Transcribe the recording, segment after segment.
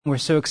We're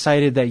so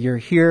excited that you're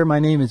here. My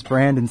name is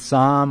Brandon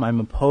Som. I'm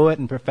a poet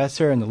and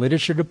professor in the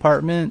literature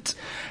department.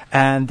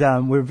 And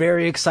we're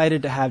very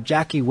excited to have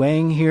Jackie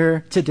Wang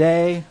here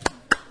today.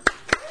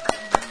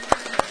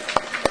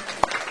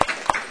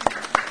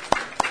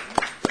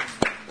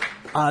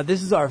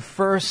 This is our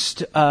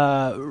first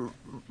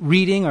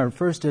reading, our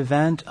first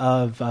event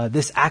of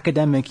this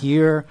academic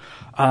year.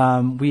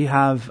 We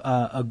have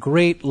a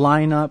great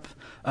lineup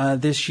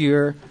this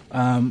year.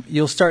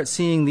 You'll start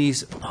seeing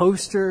these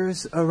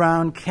posters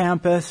around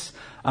campus.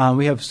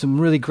 We have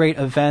some really great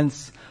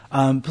events.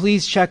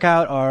 Please check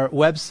out our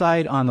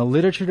website on the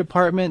literature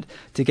department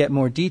to get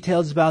more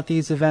details about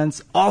these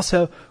events.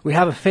 Also, we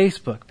have a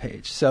Facebook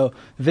page. So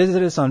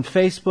visit us on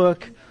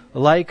Facebook,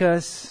 like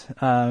us,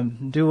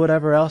 do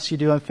whatever else you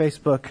do on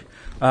Facebook.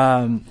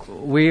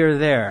 We are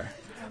there.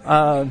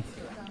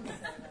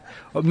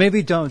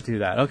 Maybe don't do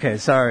that. Okay,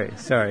 sorry.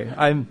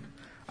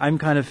 I'm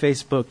kind of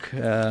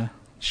Facebook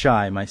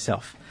shy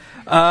myself.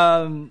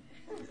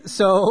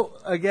 So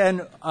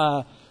again,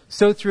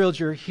 so thrilled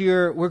you're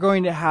here. We're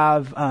going to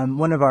have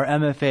one of our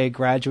MFA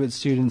graduate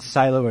students,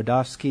 Silo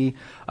Radovsky,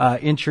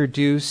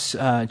 introduce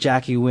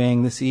Jackie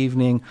Wang this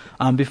evening.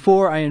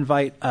 Before I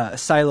invite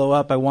Silo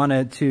up, I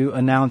wanted to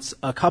announce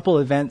a couple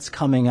events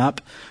coming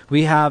up.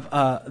 We have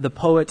the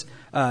poet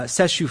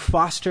Seshu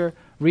Foster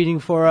reading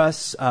for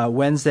us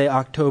Wednesday,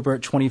 October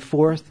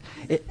 24th.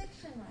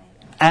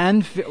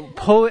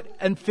 Poet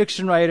and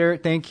fiction writer,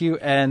 thank you,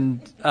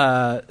 and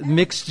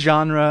mixed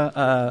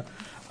genre,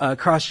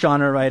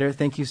 cross-genre writer,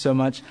 thank you so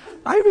much.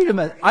 I read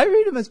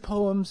them as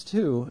poems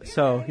too,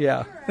 so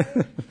yeah.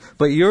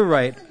 But you're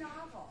right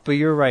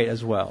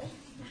as well.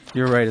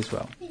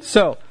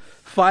 So,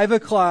 5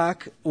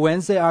 o'clock,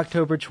 Wednesday,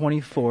 October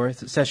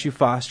 24th, Seshu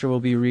Foster will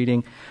be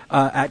reading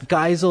at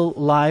Geisel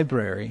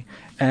Library.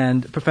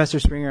 And Professor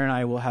Springer and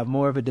I will have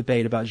more of a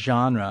debate about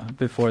genre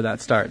before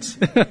that starts.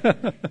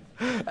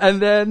 And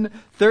then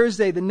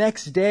Thursday, the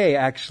next day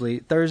actually,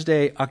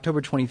 Thursday,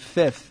 October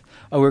 25th,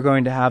 we're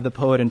going to have the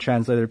poet and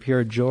translator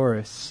Pierre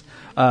Joris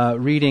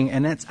reading,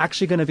 and it's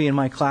actually going to be in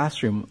my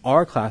classroom,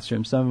 our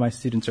classroom. Some of my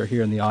students are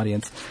here in the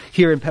audience,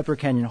 here in Pepper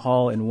Canyon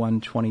Hall in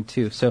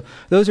 122. So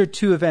those are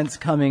two events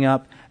coming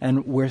up,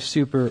 and we're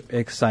super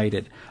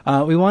excited.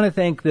 We want to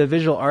thank the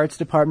Visual Arts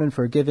Department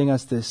for giving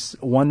us this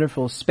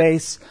wonderful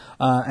space,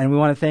 and we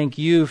want to thank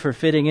you for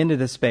fitting into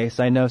the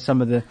space. I know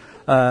some of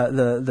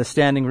the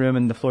standing room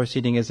and the floor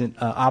seating isn't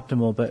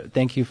optimal, but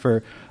thank you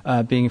for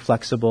being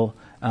flexible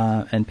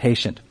and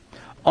patient.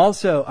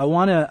 Also, I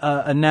want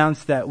to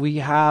announce that we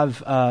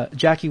have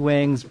Jackie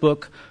Wang's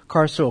book,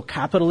 Carceral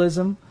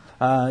Capitalism.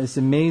 This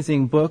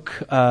amazing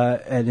book,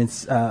 and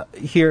it's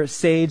here,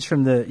 Sage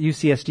from the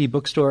UCSD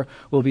bookstore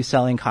will be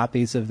selling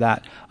copies of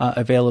that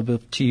available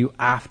to you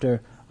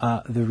after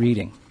the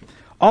reading.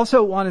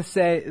 Also want to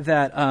say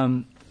that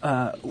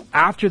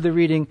after the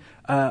reading,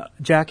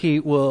 Jackie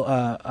will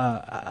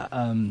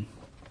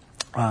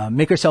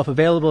make herself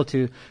available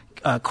to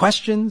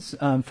questions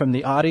from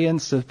the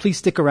audience, so please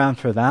stick around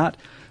for that.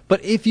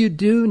 But if you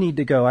do need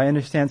to go, I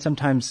understand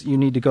sometimes you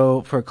need to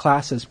go for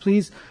classes,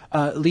 please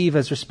leave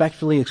as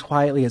respectfully, as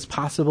quietly as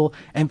possible,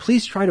 and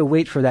please try to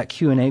wait for that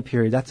Q&A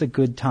period. That's a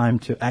good time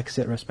to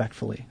exit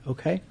respectfully,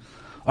 okay?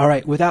 All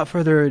right, without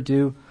further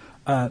ado,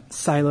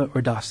 Silo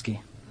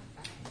Radovsky.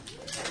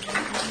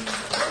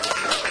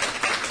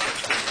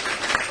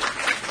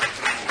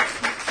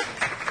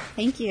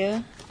 Thank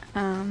you.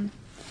 Can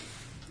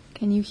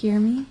you hear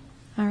me?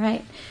 All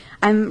right.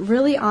 I'm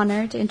really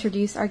honored to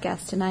introduce our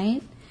guest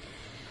tonight.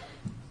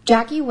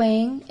 Jackie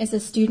Wang is a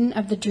student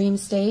of the Dream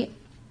State,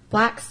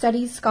 Black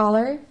Studies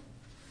scholar,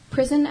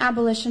 prison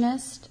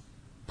abolitionist,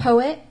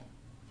 poet,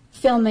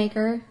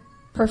 filmmaker,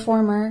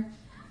 performer,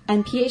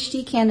 and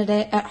PhD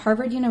candidate at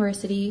Harvard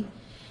University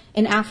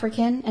in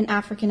African and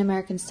African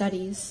American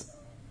Studies.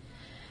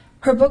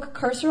 Her book,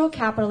 Carceral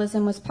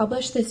Capitalism, was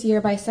published this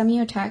year by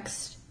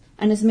Semiotext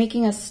and is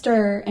making a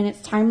stir in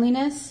its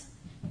timeliness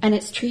and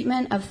its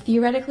treatment of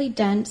theoretically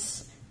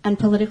dense and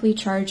politically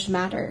charged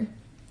matter.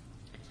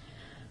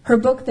 Her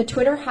book, The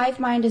Twitter Hive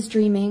Mind is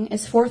Dreaming,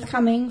 is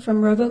forthcoming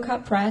from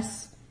RoboCup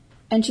Press,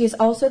 and she is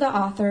also the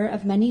author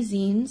of many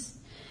zines,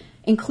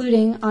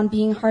 including On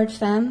Being Hard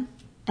Femme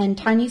and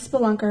Tiny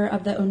Spelunker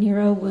of the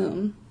Oniro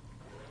Womb.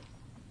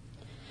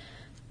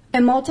 A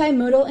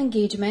multimodal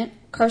engagement,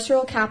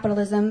 Carceral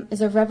Capitalism is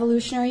a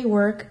revolutionary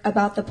work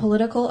about the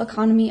political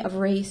economy of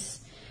race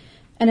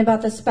and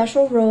about the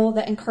special role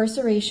that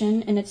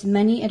incarceration in its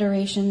many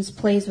iterations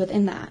plays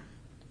within that.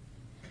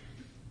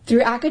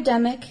 Through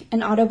academic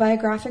and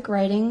autobiographic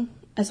writing,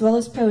 as well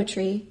as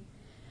poetry,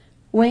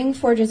 Wang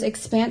forges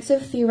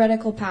expansive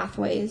theoretical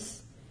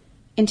pathways,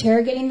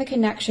 interrogating the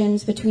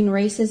connections between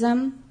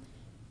racism,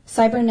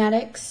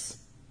 cybernetics,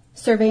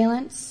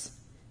 surveillance,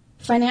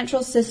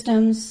 financial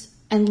systems,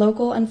 and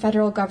local and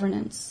federal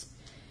governance,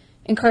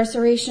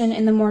 incarceration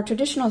in the more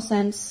traditional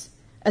sense,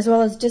 as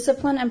well as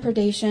discipline and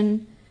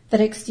predation that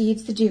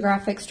exceeds the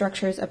geographic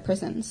structures of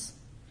prisons.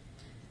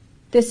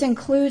 This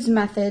includes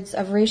methods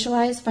of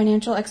racialized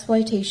financial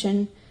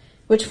exploitation,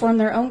 which form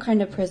their own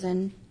kind of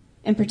prison,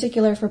 in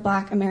particular for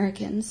Black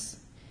Americans.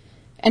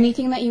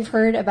 Anything that you've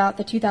heard about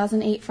the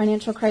 2008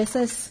 financial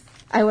crisis,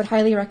 I would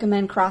highly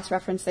recommend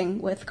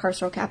cross-referencing with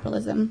carceral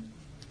capitalism.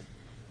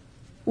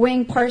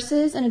 Wang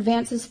parses and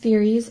advances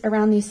theories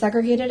around these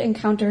segregated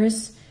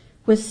encounters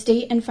with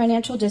state and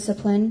financial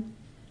discipline,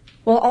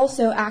 while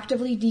also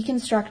actively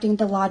deconstructing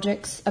the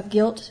logics of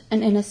guilt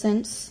and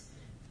innocence,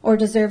 or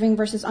deserving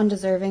versus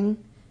undeserving,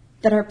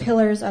 that are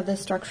pillars of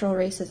this structural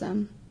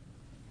racism.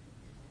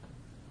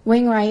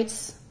 Wang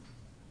writes,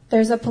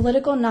 "There's a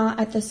political knot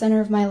at the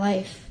center of my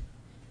life,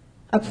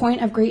 a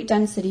point of great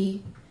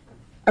density,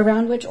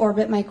 around which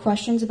orbit my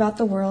questions about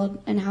the world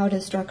and how it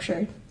is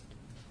structured."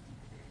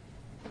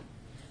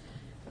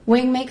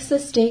 Wang makes the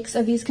stakes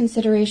of these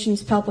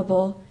considerations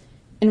palpable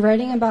in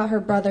writing about her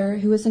brother,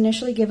 who was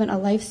initially given a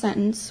life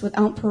sentence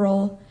without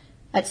parole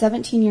at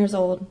 17 years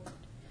old,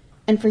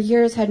 and for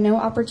years had no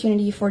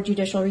opportunity for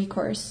judicial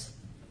recourse.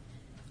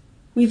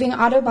 Weaving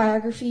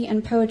autobiography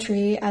and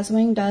poetry, as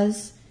Wang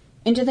does,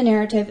 into the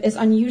narrative is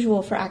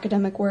unusual for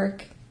academic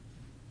work.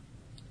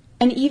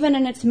 And even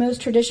in its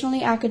most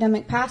traditionally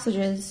academic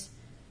passages,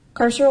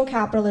 carceral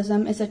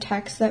capitalism is a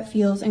text that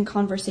feels in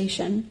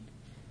conversation,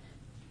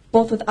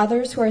 both with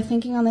others who are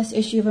thinking on this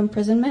issue of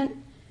imprisonment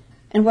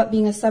and what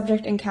being a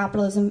subject in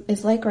capitalism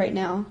is like right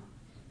now,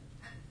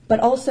 but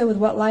also with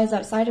what lies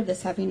outside of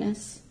this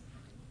heaviness.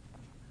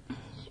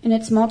 In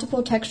its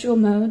multiple textual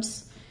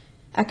modes,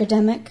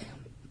 academic,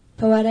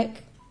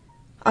 poetic,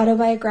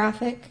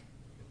 autobiographic,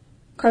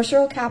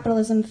 carceral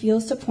capitalism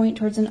feels to point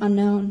towards an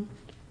unknown,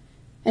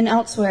 and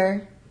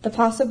elsewhere, the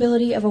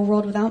possibility of a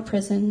world without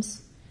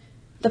prisons,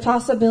 the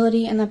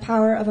possibility and the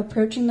power of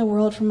approaching the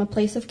world from a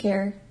place of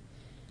care,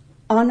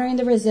 honoring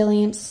the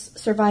resilience,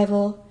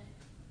 survival,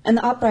 and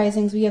the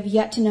uprisings we have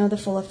yet to know the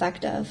full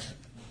effect of.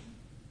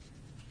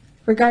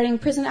 Regarding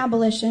prison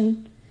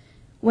abolition,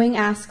 Wang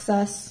asks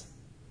us,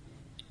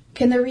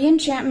 can the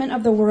reenchantment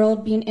of the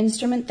world be an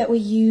instrument that we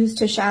use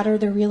to shatter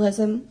the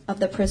realism of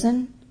the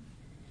prison?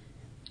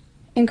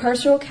 In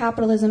carceral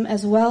capitalism,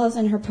 as well as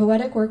in her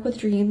poetic work with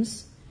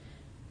dreams,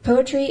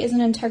 poetry is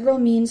an integral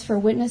means for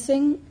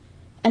witnessing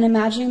and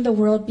imagining the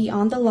world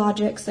beyond the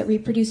logics that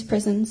reproduce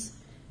prisons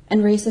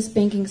and racist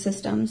banking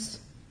systems.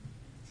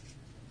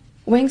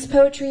 Wang's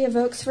poetry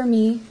evokes for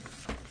me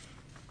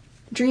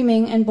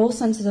dreaming in both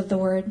senses of the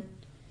word,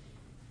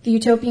 the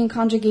utopian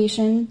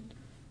conjugation,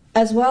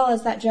 as well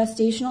as that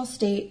gestational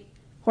state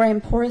where I am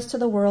porous to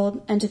the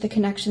world and to the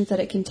connections that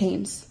it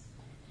contains.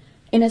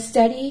 In a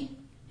steady,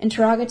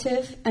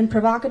 interrogative, and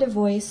provocative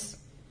voice,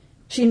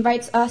 she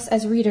invites us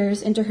as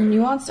readers into her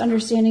nuanced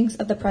understandings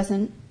of the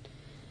present,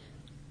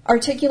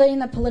 articulating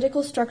the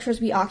political structures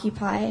we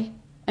occupy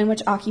and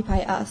which occupy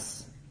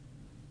us.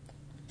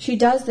 She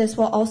does this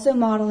while also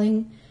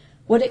modeling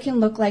what it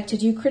can look like to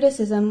do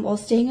criticism while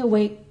staying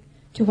awake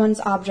to one's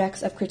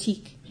objects of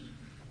critique,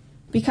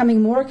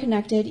 becoming more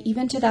connected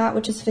even to that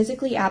which is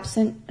physically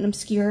absent and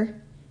obscure,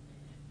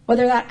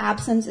 whether that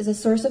absence is a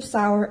source of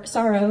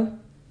sorrow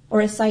or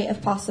a site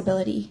of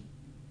possibility.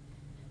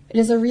 It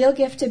is a real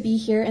gift to be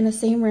here in the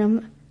same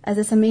room as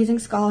this amazing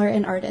scholar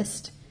and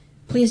artist.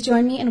 Please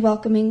join me in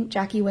welcoming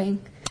Jackie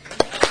Wang.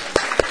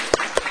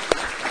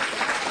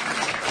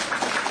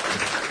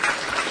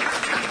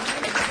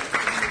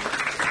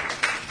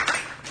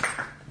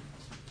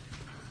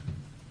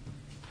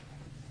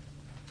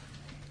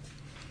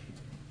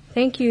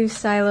 Thank you,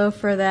 Silo,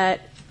 for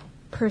that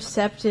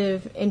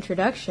perceptive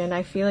introduction.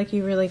 I feel like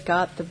you really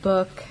got the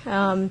book.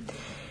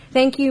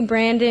 Thank you,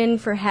 Brandon,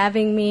 for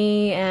having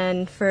me,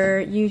 and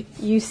for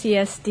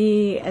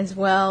UCSD as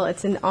well.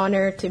 It's an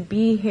honor to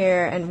be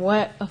here, and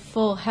what a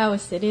full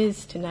house it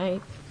is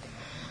tonight.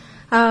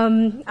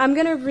 I'm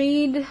going to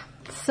read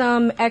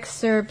some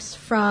excerpts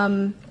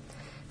from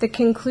the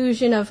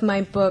conclusion of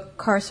my book,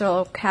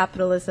 Carceral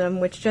Capitalism,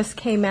 which just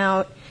came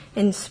out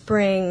in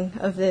spring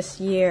of this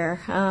year.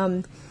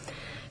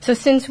 So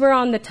since we're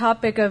on the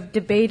topic of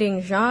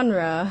debating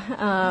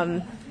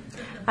genre,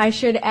 I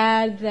should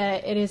add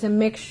that it is a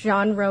mixed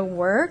genre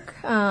work.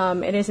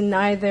 It is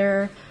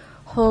neither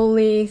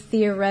wholly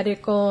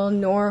theoretical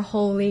nor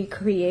wholly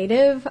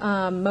creative.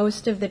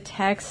 Most of the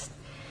text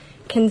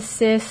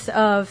consists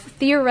of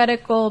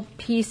theoretical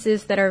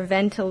pieces that are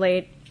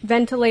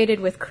ventilated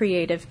with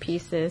creative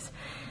pieces.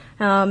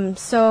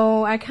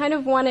 So I kind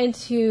of wanted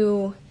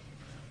to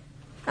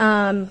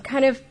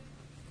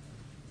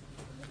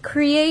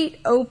create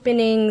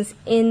openings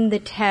in the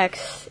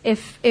text.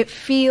 If it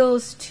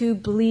feels too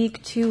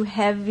bleak, too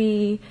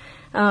heavy,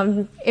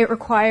 it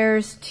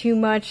requires too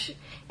much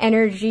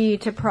energy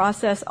to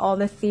process all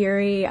the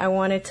theory, I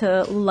wanted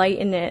to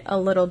lighten it a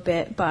little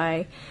bit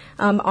by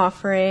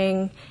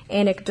offering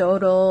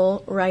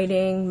anecdotal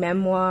writing,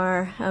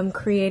 memoir,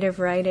 creative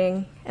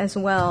writing as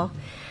well.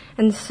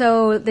 And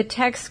so the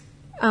text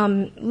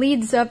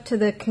leads up to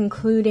the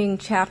concluding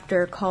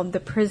chapter called The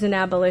Prison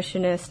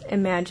Abolitionist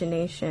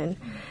Imagination.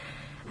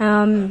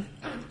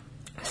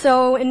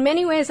 So in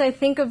many ways, I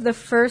think of the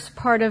first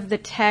part of the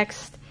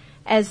text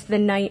as the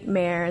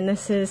nightmare. And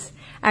this is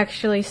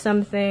actually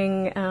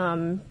something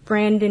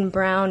Brandon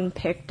Brown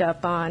picked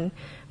up on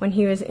when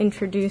he was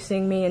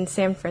introducing me in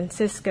San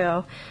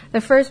Francisco.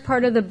 The first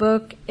part of the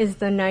book is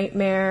the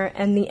nightmare,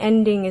 and the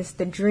ending is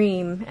the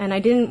dream. And I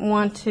didn't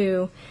want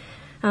to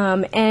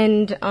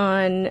end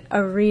on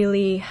a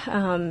really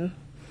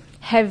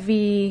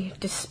heavy,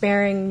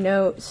 despairing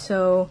note,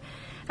 so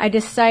I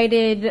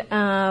decided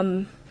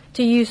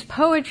to use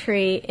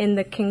poetry in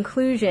the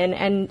conclusion,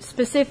 and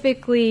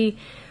specifically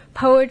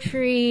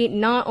poetry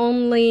not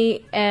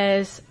only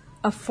as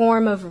a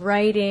form of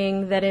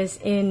writing that is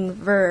in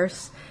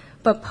verse,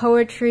 but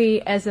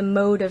poetry as a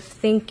mode of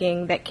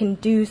thinking that can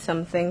do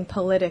something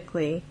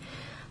politically.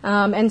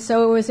 And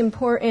so it was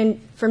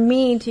important for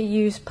me to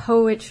use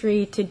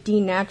poetry to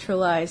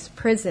denaturalize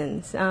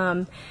prisons,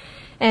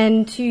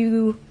 and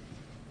to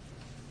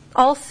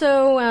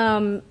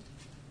also,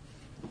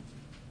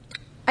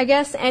 I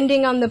guess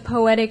ending on the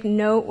poetic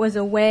note was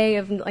a way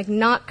of like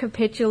not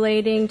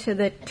capitulating to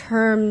the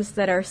terms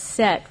that are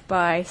set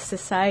by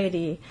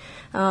society.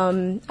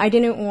 I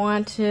didn't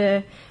want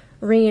to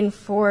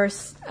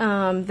reinforce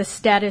the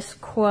status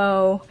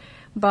quo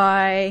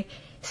by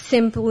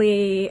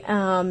simply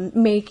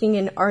making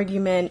an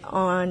argument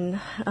on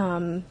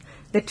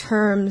the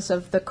terms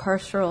of the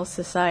carceral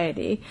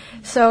society.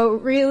 So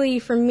really,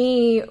 for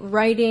me,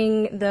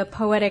 writing the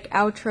poetic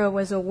outro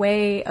was a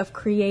way of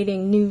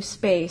creating new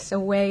space, a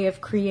way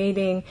of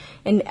creating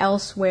an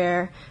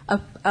elsewhere,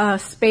 a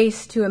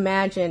space to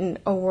imagine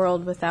a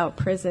world without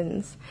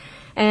prisons.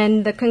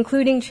 And the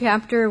concluding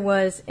chapter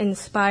was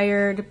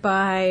inspired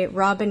by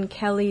Robin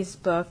Kelley's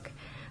book,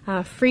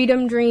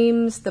 Freedom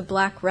Dreams, The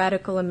Black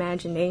Radical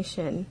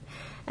Imagination.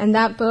 And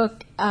that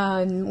book,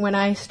 when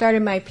I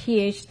started my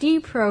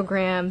PhD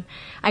program,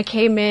 I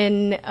came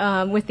in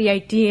with the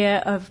idea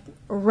of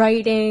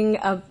writing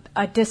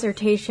a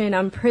dissertation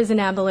on prison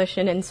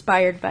abolition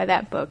inspired by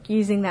that book,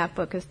 using that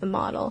book as the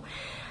model.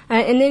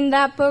 And in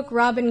that book,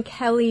 Robin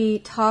Kelley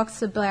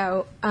talks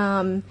about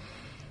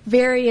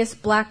various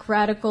black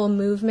radical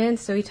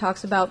movements. So he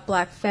talks about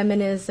black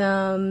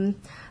feminism,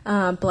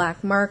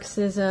 black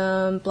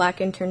Marxism,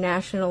 black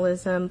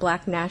internationalism,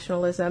 black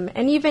nationalism,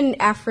 and even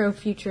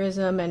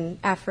Afrofuturism and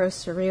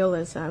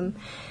Afro-surrealism.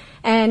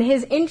 And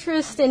his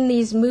interest in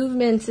these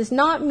movements is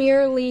not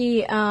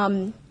merely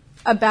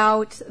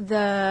about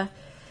the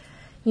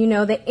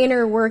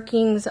inner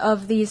workings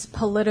of these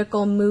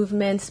political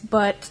movements,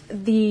 but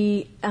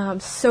the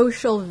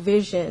social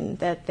vision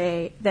that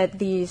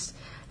these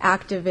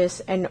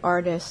activists and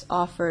artists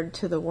offered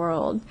to the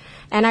world.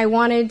 And I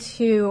wanted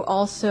to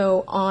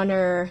also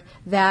honor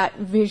that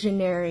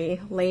visionary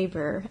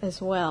labor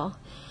as well.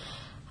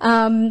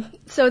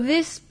 So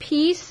this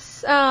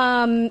piece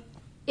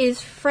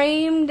is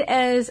framed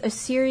as a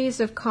series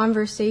of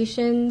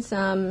conversations.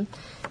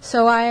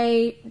 So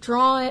I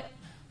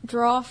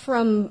draw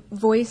from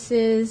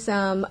voices,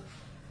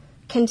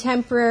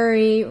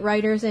 contemporary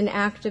writers and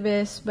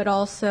activists, but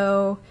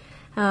also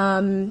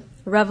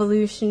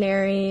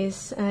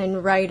revolutionaries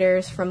and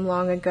writers from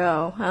long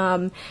ago.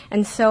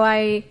 And so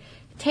I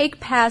take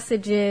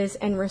passages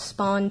and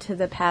respond to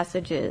the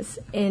passages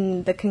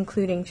in the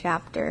concluding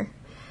chapter.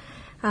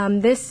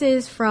 This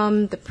is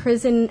from The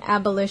Prison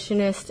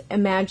Abolitionist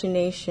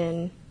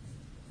Imagination,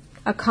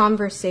 a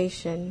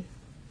Conversation.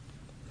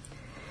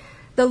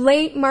 The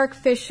late Mark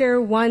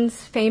Fisher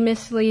once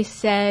famously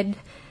said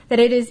that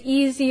it is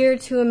easier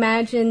to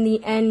imagine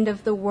the end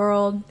of the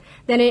world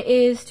than it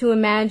is to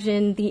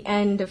imagine the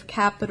end of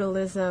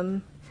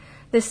capitalism.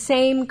 The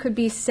same could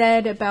be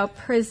said about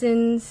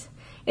prisons.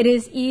 It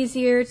is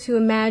easier to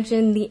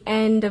imagine the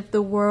end of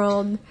the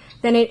world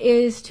than it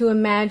is to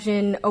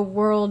imagine a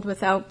world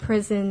without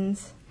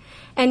prisons.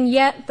 And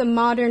yet the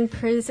modern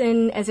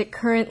prison as it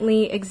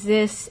currently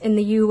exists in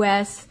the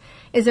U.S.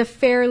 is a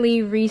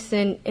fairly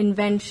recent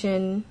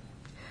invention.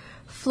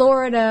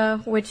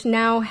 Florida, which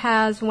now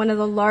has one of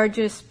the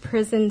largest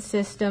prison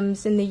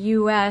systems in the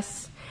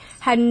U.S.,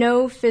 had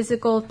no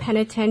physical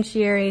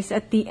penitentiaries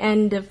at the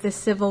end of the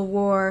Civil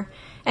War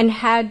and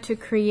had to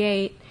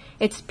create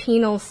its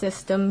penal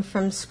system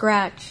from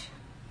scratch.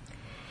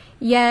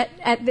 Yet,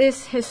 at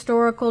this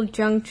historical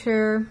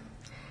juncture,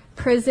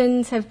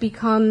 prisons have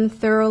become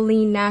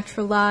thoroughly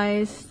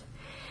naturalized.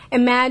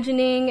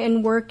 Imagining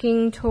and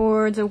working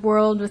towards a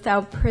world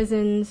without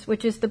prisons,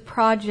 which is the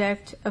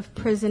project of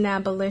prison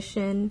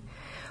abolition,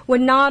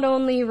 would not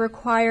only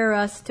require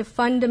us to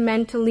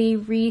fundamentally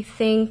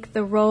rethink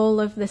the role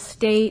of the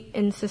state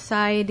in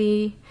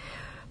society,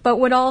 but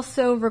would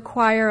also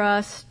require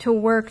us to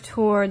work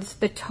towards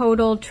the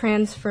total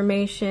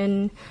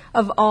transformation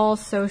of all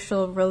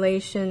social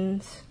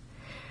relations.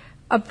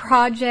 A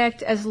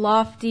project as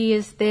lofty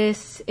as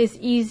this is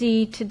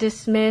easy to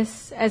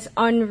dismiss as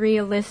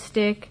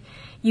unrealistic,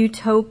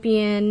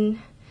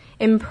 utopian,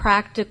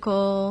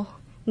 impractical,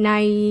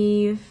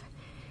 naive,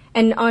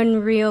 an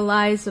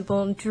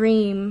unrealizable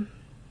dream.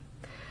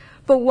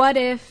 But what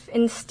if,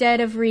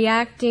 instead of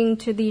reacting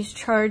to these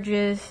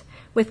charges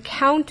with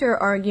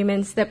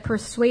counter-arguments that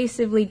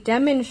persuasively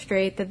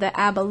demonstrate that the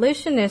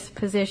abolitionist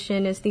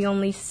position is the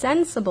only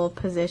sensible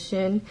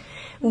position,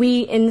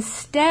 we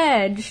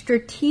instead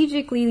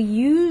strategically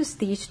use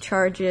these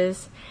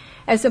charges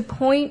as a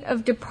point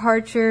of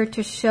departure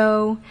to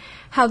show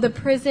how the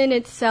prison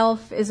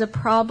itself is a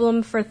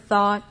problem for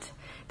thought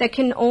that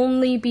can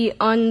only be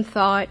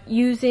unthought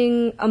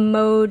using a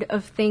mode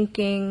of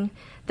thinking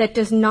that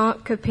does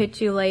not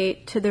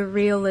capitulate to the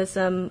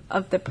realism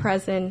of the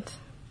present.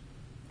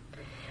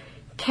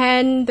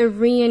 Can the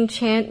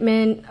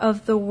re-enchantment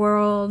of the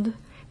world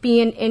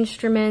be an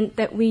instrument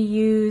that we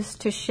use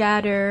to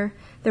shatter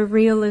the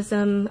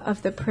realism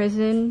of the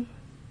prison?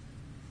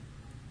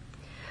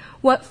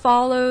 What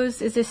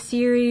follows is a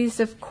series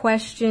of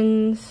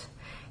questions,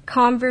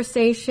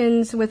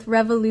 conversations with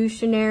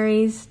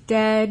revolutionaries,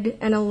 dead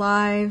and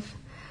alive,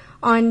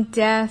 on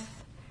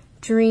death,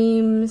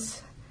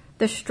 dreams,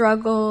 the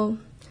struggle,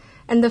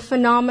 and the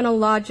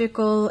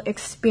phenomenological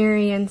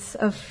experience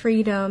of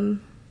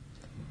freedom.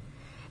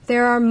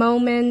 There are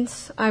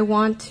moments I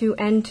want to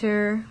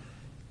enter.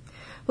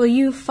 Will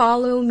you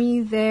follow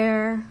me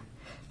there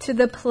to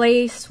the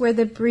place where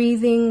the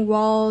breathing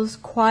walls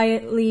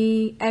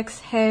quietly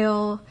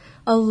exhale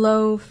a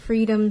low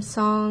freedom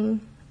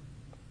song?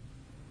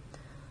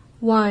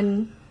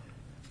 1.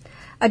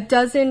 A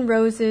Dozen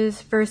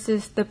Roses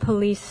versus the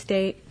Police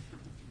State.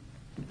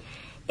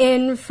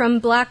 In From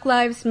Black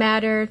Lives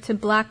Matter to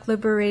Black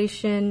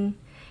Liberation,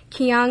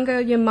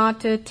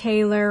 Keeanga-Yamahtta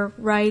Taylor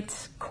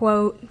writes,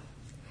 quote,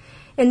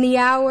 "In the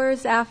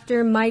hours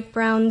after Mike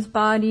Brown's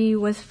body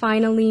was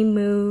finally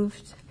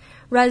moved,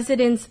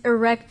 residents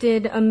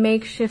erected a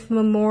makeshift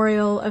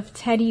memorial of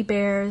teddy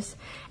bears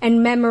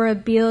and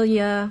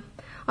memorabilia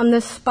on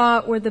the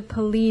spot where the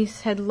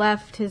police had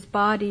left his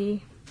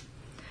body.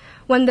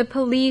 When the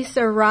police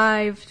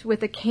arrived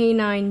with a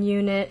canine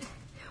unit,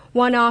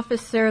 one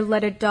officer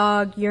let a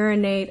dog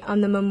urinate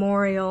on the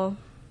memorial.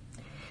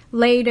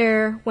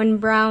 Later, when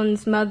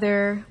Brown's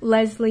mother,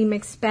 Leslie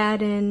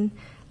McSpadden,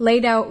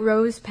 laid out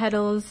rose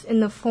petals in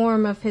the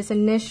form of his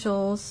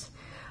initials,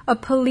 a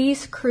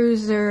police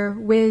cruiser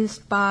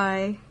whizzed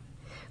by,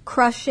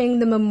 crushing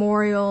the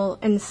memorial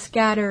and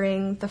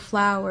scattering the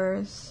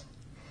flowers.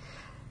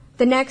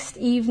 The next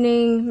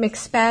evening,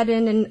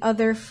 McSpadden and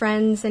other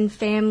friends and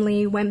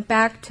family went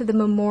back to the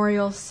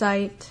memorial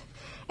site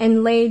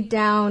and laid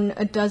down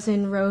a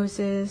dozen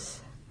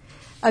roses.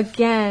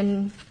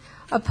 Again,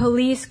 a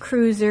police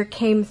cruiser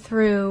came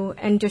through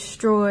and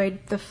destroyed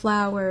the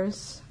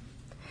flowers.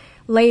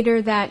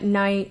 Later that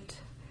night,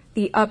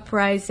 the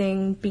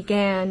uprising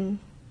began."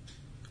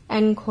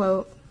 End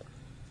quote.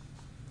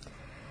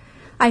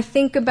 I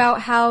think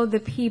about how the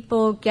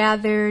people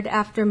gathered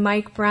after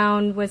Mike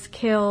Brown was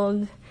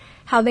killed,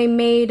 how they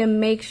made a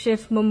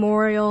makeshift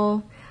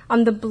memorial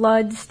on the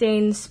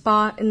blood-stained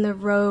spot in the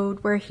road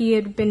where he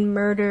had been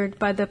murdered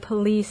by the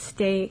police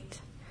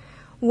state.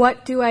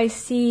 What do I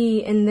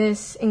see in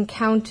this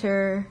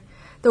encounter?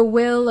 The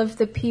will of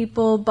the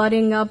people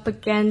butting up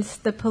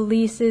against the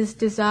police's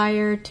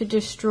desire to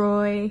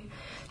destroy,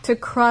 to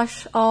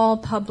crush all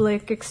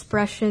public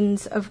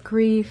expressions of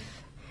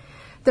grief.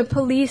 The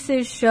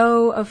police's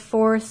show of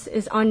force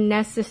is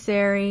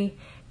unnecessary,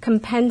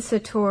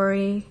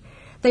 compensatory.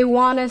 They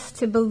want us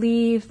to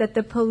believe that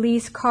the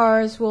police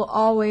cars will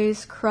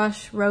always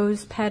crush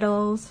rose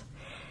petals.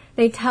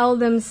 They tell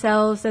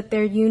themselves that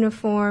their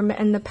uniform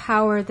and the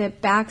power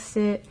that backs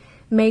it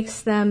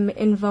makes them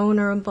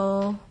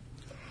invulnerable,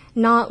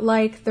 not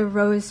like the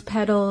rose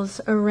petals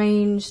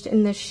arranged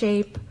in the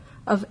shape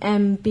of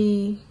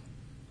MB.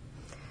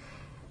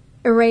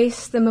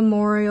 Erase the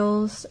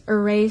memorials,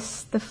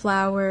 erase the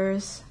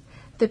flowers.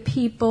 The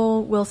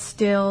people will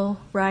still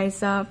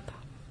rise up.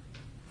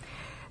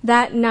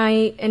 That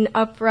night, an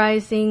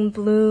uprising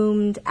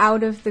bloomed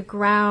out of the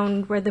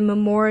ground where the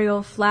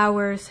memorial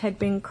flowers had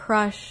been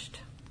crushed.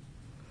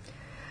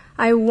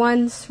 I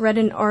once read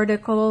an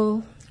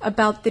article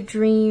about the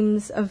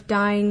dreams of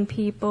dying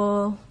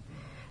people.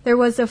 There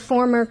was a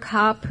former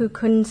cop who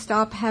couldn't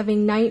stop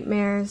having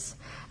nightmares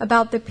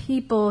about the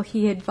people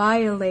he had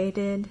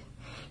violated.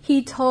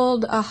 He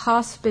told a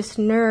hospice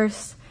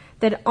nurse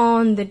that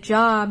on the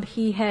job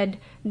he had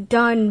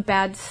done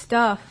bad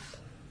stuff.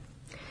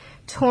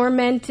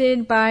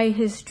 Tormented by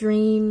his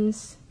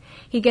dreams,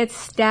 he gets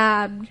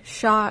stabbed,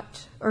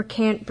 shot, or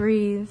can't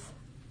breathe.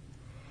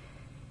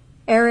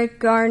 Eric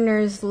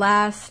Garner's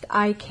last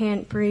 "I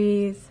Can't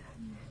Breathe"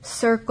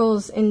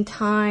 circles in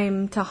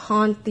time to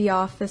haunt the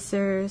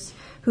officers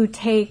who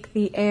take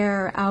the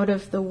air out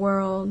of the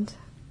world.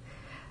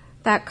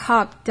 That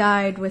cop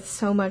died with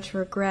so much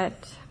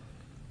regret.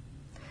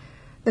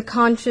 The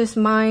conscious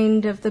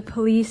mind of the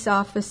police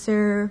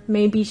officer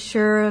may be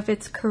sure of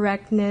its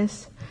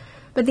correctness,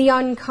 but the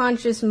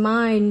unconscious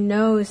mind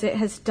knows it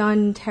has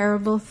done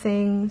terrible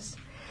things.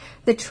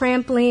 The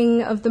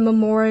trampling of the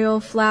memorial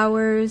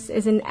flowers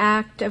is an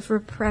act of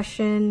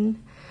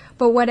repression,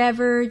 but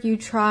whatever you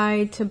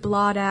try to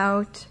blot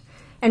out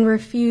and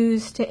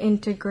refuse to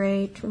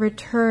integrate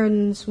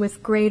returns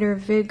with greater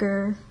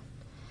vigor.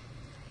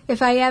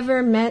 If I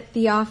ever met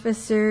the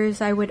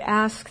officers, I would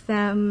ask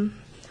them,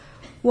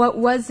 what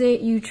was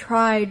it you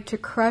tried to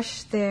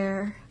crush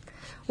there?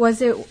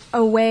 Was it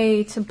a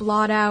way to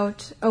blot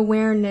out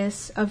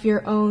awareness of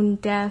your own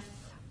death?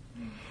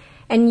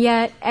 And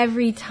yet,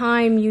 every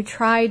time you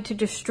tried to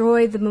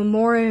destroy the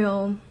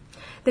memorial,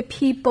 the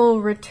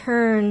people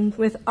returned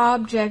with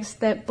objects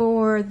that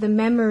bore the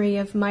memory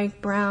of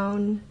Mike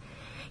Brown.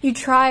 You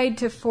tried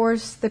to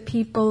force the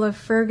people of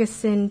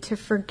Ferguson to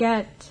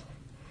forget.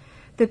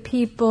 The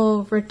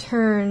people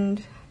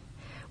returned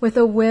with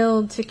a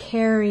will to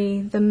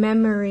carry the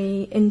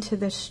memory into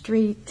the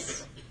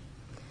streets.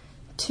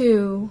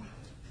 2.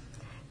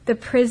 The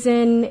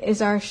prison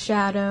is our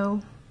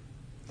shadow.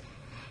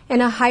 In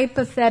a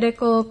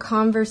hypothetical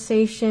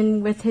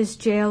conversation with his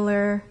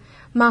jailer,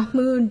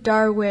 Mahmoud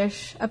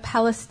Darwish, a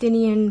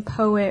Palestinian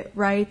poet,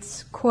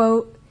 writes,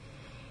 quote,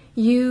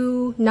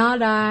 "You,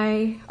 not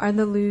I, are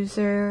the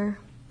loser.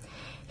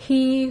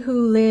 He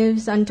who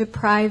lives on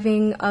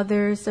depriving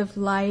others of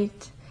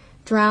light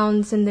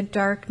drowns in the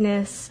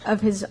darkness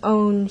of his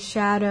own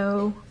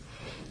shadow.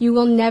 You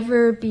will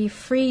never be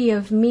free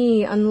of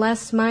me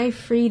unless my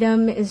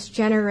freedom is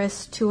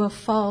generous to a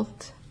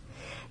fault.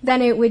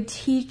 Then it would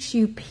teach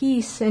you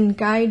peace and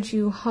guide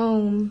you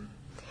home.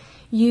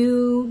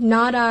 You,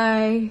 not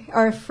I,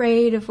 are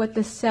afraid of what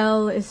the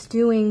cell is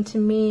doing to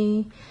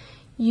me.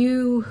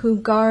 You who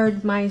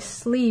guard my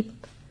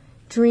sleep,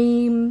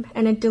 dream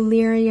and a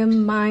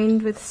delirium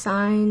mined with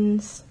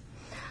signs.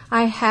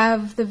 I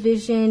have the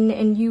vision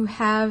and you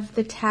have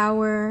the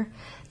tower,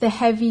 the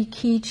heavy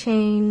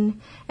keychain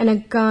and a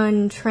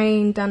gun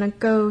trained on a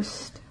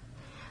ghost.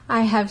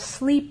 I have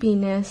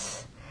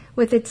sleepiness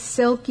with its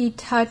silky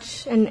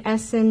touch and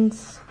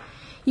essence.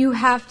 You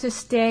have to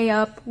stay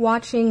up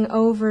watching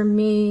over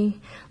me,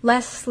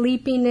 lest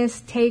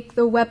sleepiness take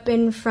the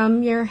weapon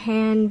from your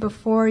hand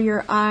before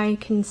your eye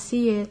can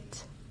see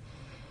it.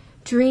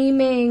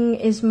 Dreaming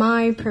is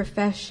my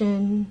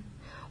profession,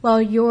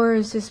 while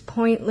yours is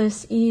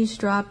pointless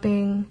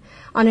eavesdropping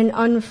on an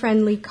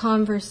unfriendly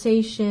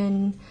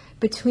conversation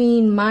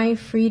between my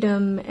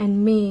freedom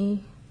and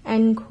me."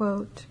 End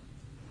quote.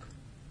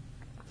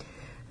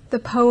 The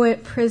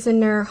poet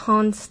prisoner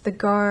haunts the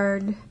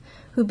guard,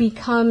 who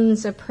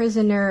becomes a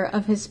prisoner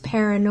of his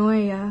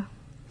paranoia.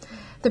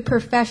 The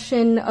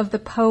profession of the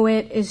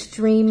poet is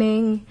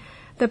dreaming.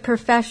 The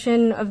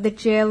profession of the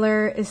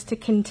jailer is to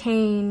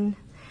contain.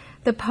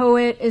 The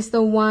poet is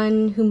the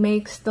one who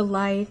makes the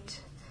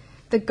light.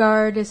 The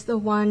guard is the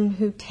one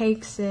who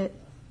takes it.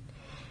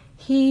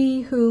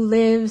 He who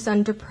lives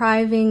on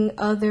depriving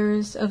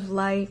others of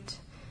light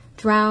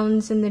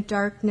drowns in the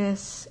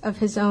darkness of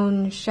his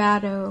own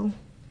shadow.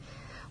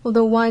 Will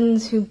the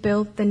ones who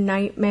built the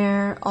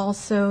nightmare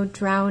also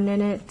drown in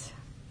it?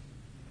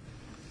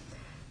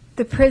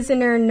 The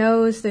prisoner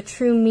knows the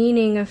true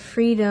meaning of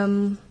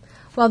freedom,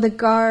 while the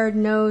guard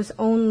knows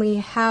only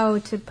how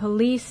to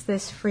police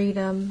this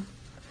freedom.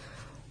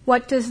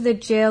 What does the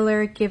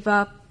jailer give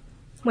up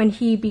when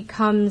he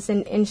becomes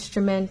an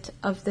instrument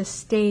of the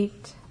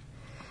state?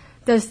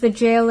 Does the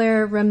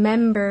jailer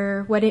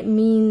remember what it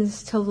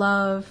means to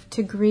love,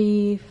 to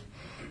grieve,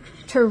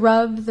 to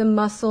rub the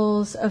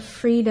muscles of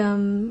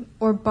freedom,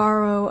 or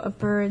borrow a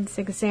bird's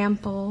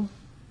example?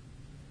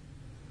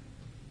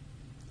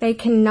 They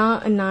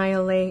cannot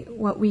annihilate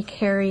what we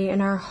carry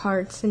in our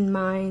hearts and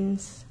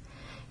minds,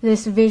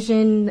 this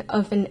vision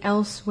of an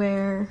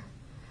elsewhere,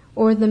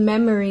 or the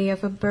memory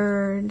of a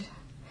bird.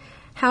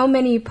 How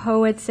many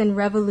poets and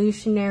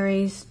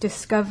revolutionaries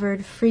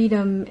discovered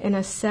freedom in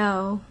a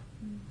cell?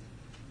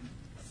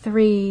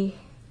 3.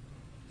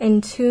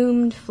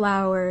 Entombed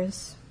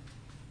flowers.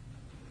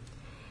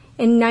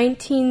 In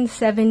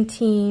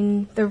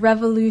 1917, the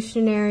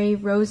revolutionary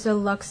Rosa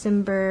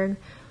Luxemburg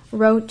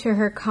wrote to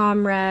her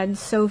comrade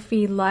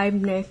Sophie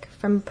Leibniz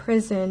from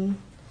prison,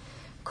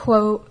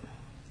 quote,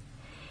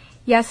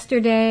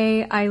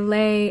 "Yesterday I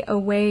lay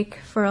awake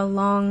for a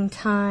long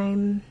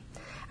time.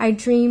 I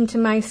dreamed to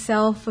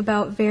myself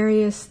about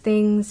various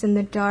things in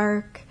the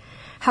dark,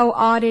 how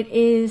odd it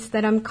is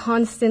that I'm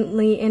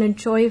constantly in a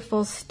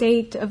joyful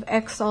state of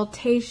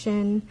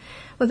exaltation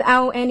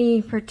without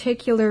any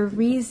particular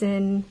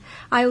reason.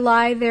 I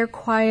lie there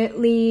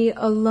quietly,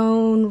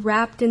 alone,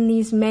 wrapped in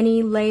these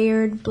many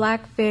layered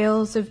black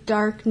veils of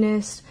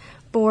darkness,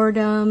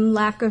 boredom,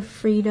 lack of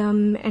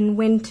freedom, and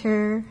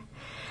winter.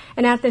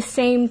 And at the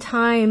same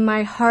time,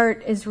 my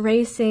heart is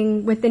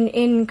racing with an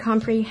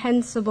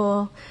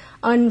incomprehensible,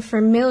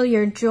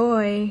 unfamiliar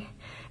joy,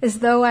 as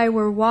though I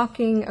were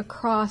walking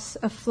across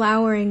a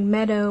flowering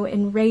meadow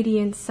in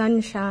radiant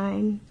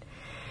sunshine.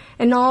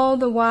 And all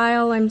the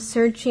while I'm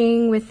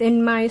searching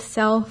within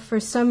myself for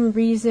some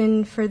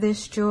reason for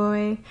this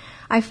joy.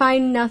 I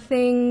find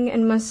nothing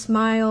and must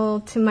smile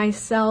to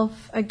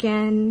myself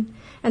again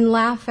and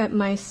laugh at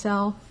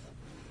myself.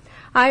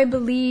 I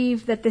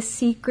believe that the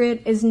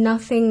secret is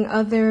nothing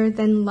other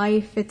than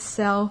life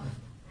itself.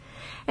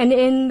 And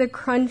in the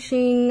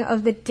crunching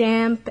of the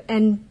damp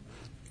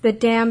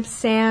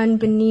sand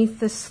beneath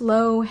the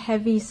slow,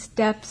 heavy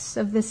steps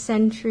of the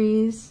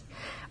centuries,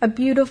 A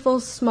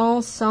beautiful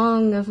small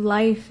song of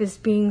life is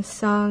being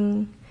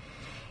sung.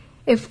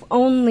 If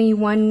only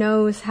one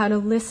knows how to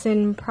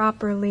listen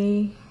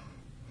properly.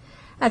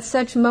 At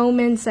such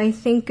moments I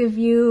think of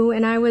you,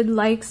 and I would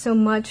like so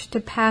much to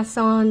pass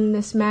on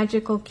this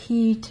magical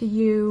key to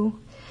you,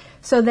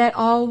 so that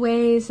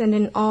always and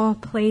in all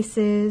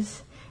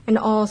places and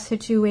all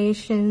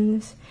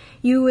situations,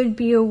 you would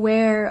be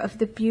aware of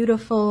the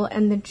beautiful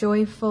and the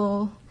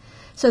joyful,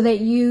 so that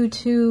you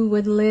too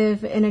would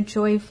live in a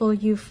joyful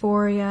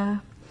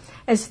euphoria,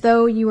 as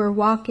though you were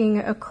walking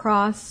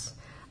across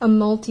a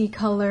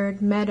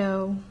multicolored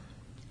meadow.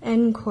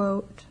 End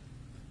quote.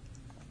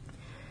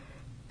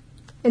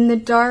 In the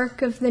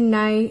dark of the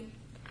night,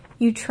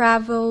 you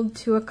traveled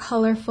to a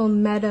colorful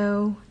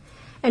meadow,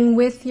 and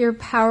with your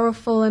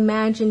powerful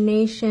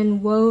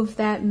imagination wove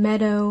that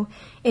meadow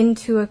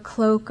into a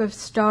cloak of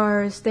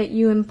stars that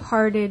you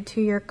imparted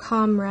to your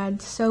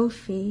comrade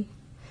Sophie,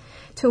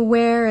 to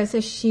wear as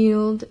a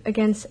shield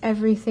against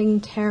everything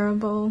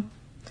terrible.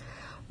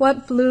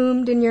 What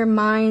bloomed in your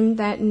mind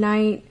that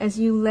night as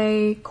you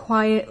lay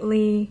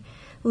quietly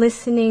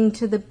listening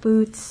to the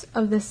boots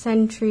of the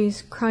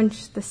sentries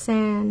crunch the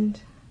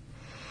sand?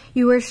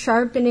 You were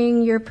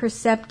sharpening your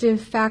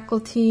perceptive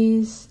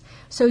faculties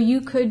so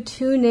you could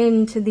tune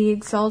in to the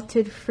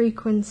exalted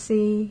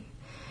frequency.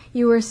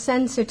 You were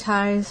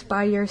sensitized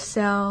by your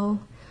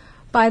cell,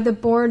 by the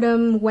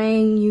boredom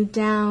weighing you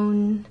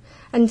down,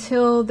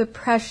 until the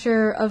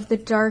pressure of the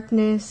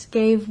darkness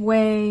gave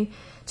way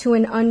to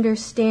an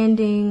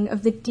understanding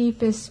of the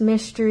deepest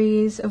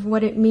mysteries of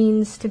what it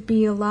means to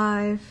be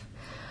alive,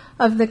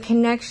 of the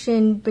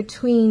connection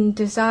between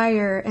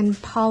desire and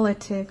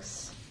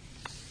politics.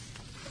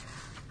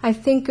 I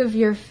think of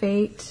your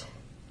fate,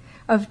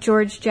 of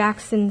George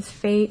Jackson's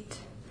fate,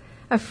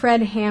 of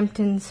Fred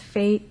Hampton's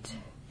fate.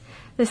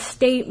 The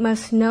state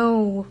must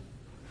know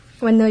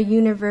when the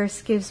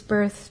universe gives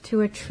birth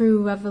to a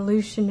true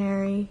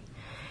revolutionary.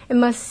 It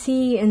must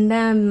see in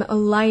them a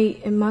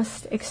light it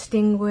must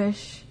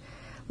extinguish,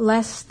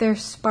 lest their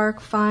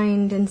spark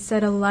find and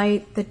set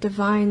alight the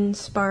divine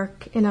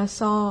spark in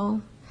us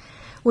all,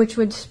 which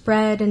would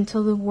spread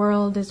until the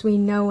world as we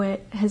know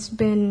it has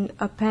been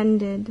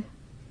upended.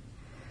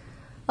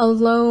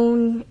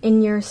 Alone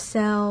in your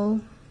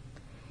cell,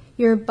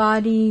 your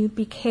body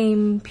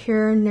became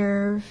pure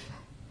nerve.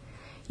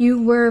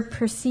 You were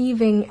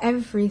perceiving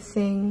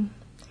everything.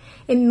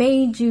 It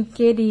made you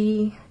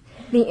giddy,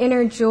 the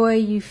inner joy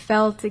you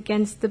felt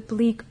against the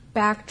bleak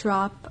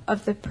backdrop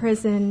of the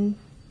prison.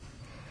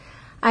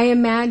 I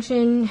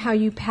imagine how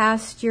you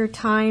passed your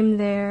time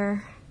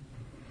there,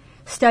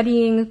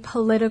 studying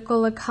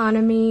political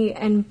economy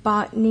and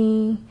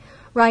botany,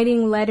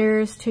 writing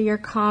letters to your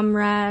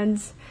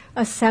comrades,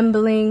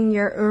 assembling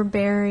your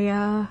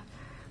herbaria,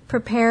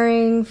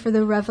 preparing for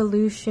the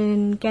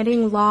revolution,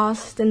 getting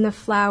lost in the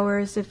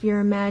flowers of your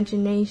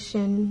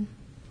imagination.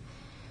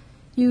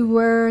 You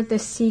were the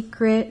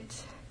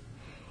secret.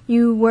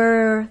 You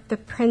were the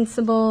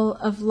principle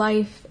of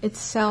life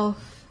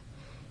itself.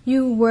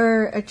 You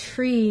were a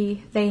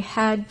tree they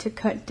had to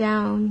cut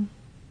down.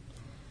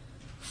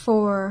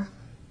 4.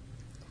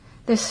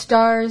 The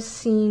stars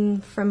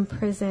seen from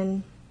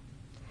prison.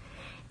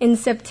 In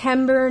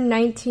September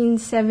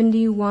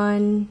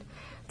 1971,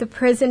 the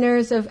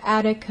prisoners of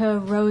Attica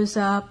rose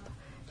up,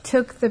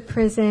 took the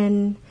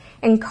prison,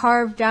 and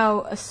carved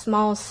out a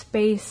small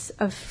space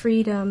of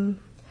freedom,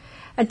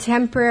 a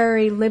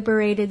temporary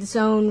liberated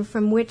zone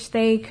from which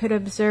they could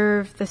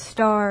observe the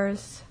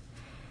stars.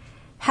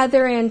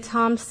 Heather Ann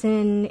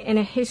Thompson, in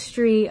A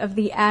History of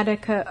the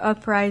Attica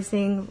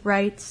Uprising,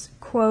 writes,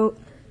 quote,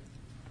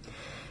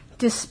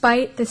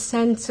 "Despite the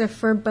sense of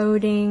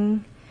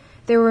foreboding,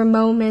 there were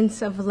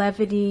moments of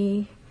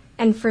levity,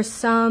 and for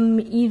some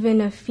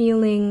even a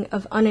feeling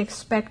of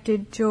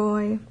unexpected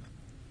joy.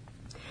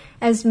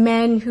 As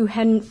men who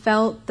hadn't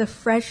felt the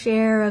fresh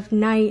air of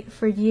night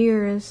for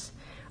years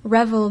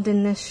reveled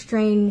in this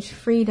strange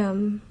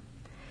freedom.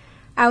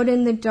 Out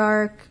in the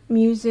dark,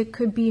 music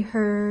could be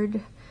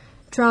heard,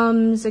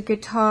 drums, a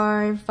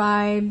guitar,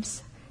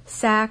 vibes,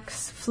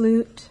 sax,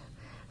 flute,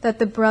 that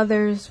the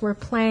brothers were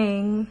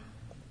playing.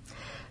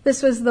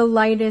 This was the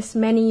lightest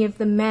many of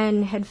the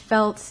men had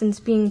felt since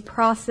being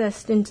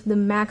processed into the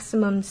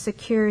maximum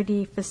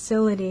security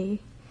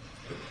facility.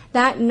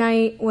 That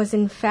night was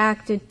in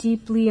fact a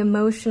deeply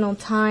emotional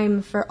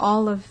time for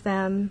all of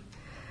them.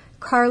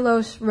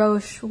 Carlos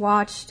Roche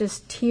watched as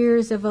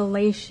tears of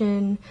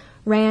elation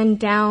ran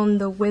down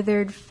the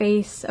withered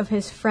face of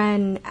his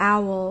friend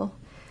Owl,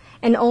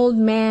 an old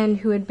man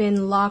who had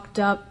been locked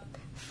up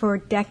for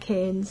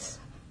decades.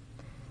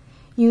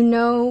 You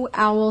know,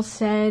 Owl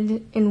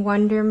said in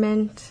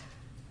wonderment,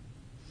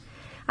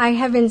 I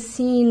haven't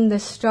seen the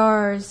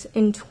stars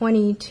in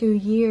 22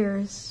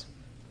 years.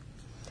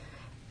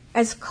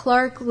 As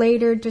Clark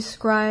later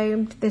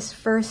described this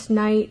first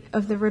night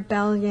of the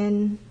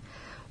rebellion,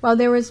 while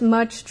there was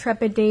much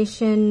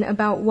trepidation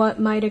about what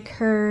might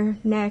occur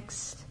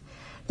next,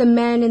 the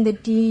men in the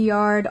D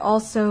yard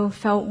also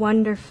felt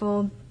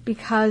wonderful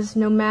because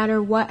no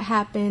matter what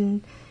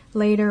happened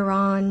later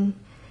on,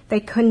 They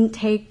couldn't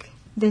take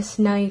this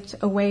night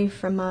away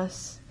from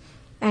us,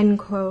 end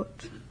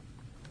quote.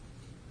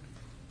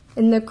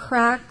 In the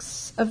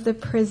cracks of the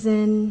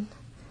prison,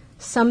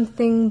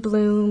 something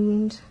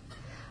bloomed,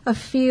 a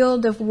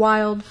field of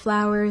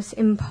wildflowers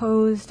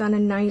imposed on a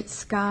night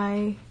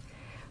sky.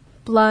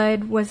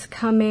 Blood was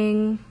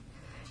coming,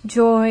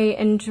 joy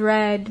and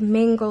dread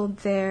mingled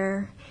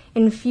there,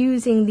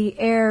 infusing the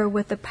air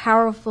with a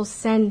powerful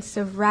sense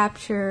of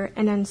rapture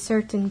and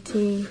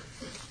uncertainty.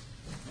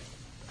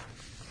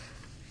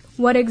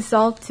 What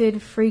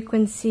exalted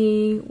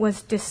frequency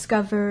was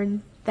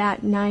discovered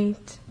that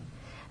night,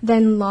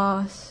 then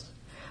lost,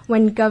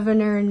 when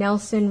Governor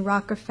Nelson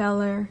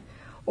Rockefeller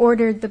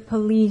ordered the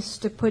police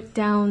to put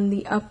down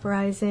the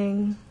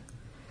uprising?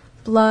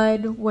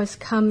 Blood was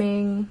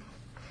coming.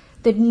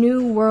 The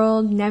new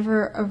world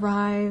never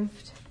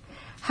arrived.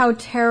 How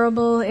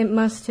terrible it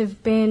must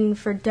have been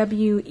for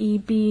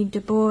W.E.B.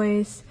 Du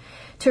Bois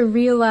to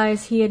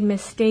realize he had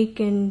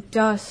mistaken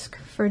dusk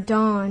for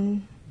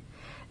dawn,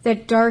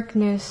 that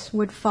darkness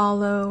would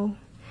follow,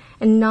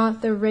 and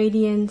not the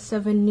radiance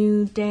of a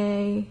new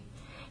day,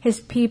 his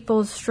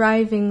people's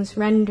strivings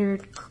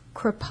rendered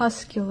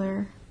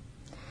crepuscular.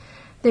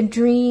 The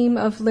dream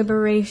of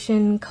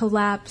liberation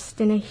collapsed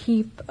in a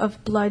heap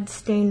of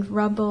blood-stained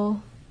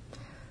rubble.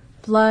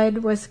 Blood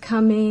was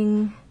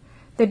coming.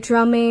 The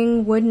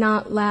drumming would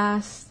not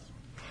last.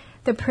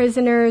 The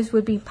prisoners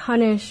would be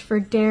punished for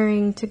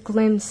daring to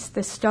glimpse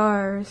the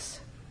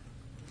stars.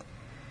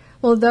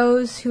 Will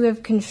those who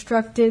have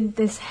constructed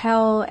this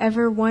hell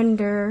ever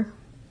wonder,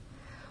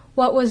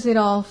 what was it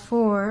all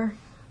for?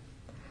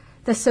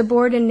 The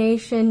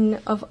subordination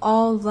of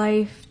all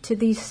life to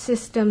these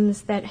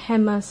systems that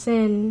hem us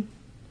in.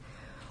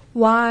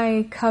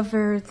 Why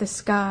cover the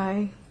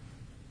sky?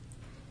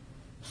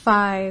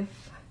 5.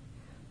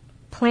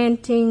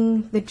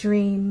 Planting the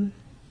dream.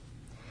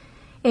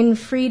 In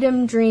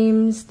Freedom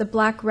Dreams, the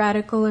Black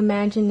Radical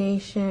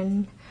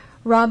Imagination,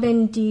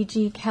 Robin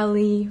D.G.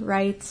 Kelley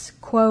writes,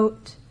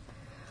 quote,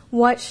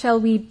 "What shall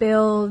we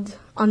build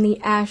on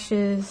the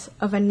ashes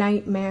of a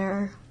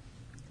nightmare?"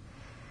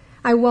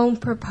 I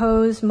won't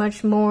propose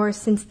much more,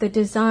 since the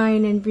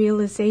design and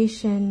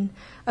realization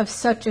of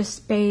such a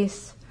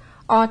space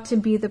ought to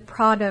be the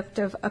product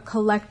of a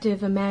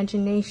collective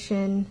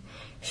imagination,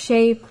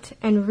 shaped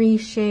and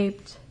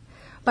reshaped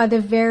by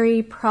the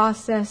very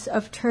process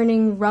of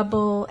turning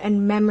rubble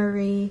and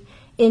memory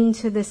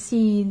into the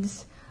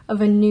seeds of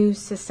a new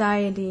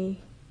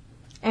society,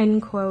 end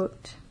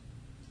quote.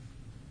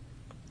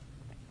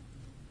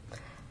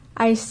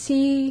 I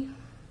see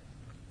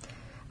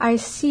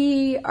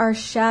our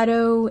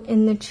shadow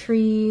in the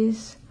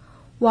trees,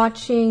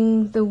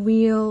 watching the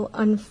wheel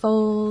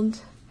unfold.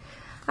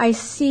 I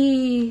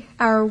see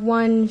our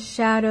one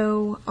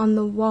shadow on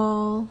the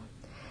wall.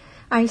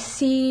 I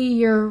see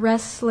your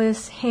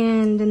restless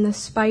hand in the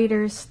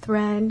spider's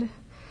thread.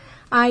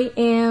 I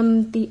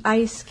am the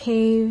ice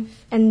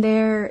cave, and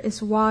there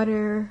is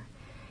water,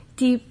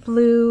 deep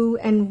blue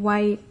and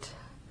white,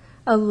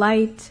 a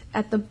light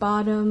at the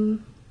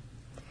bottom.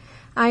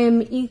 I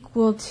am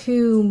equal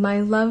to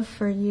my love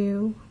for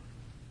you.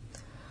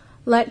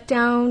 Let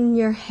down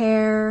your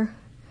hair,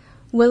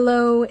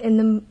 willow in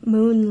the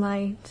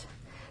moonlight.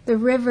 The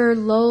river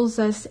lulls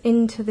us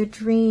into the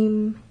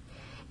dream.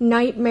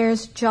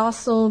 Nightmares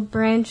jostle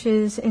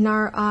branches in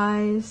our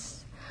eyes.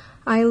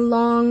 I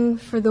long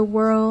for the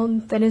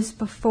world that is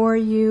before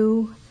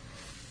you,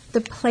 the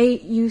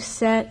plate you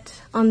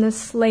set on the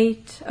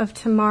slate of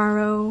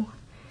tomorrow.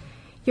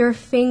 Your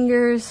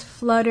fingers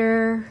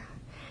flutter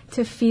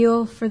to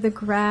feel for the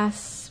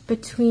grass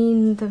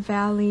between the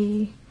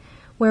valley,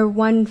 where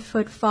one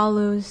foot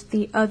follows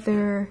the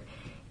other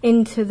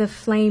into the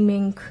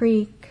flaming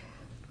creek.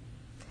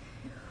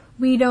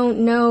 We don't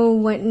know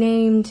what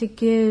name to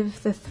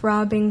give the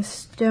throbbing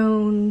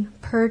stone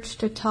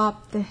perched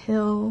atop the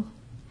hill.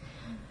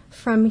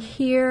 From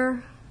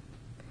here,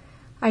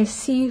 I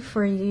see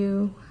for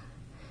you.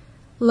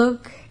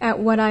 Look at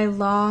what I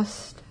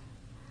lost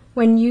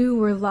when you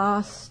were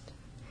lost,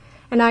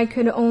 and I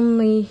could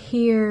only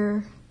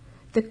hear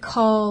the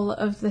call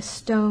of the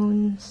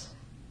stones.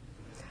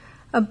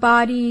 A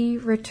body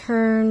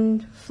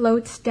returned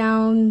floats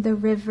down the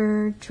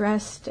river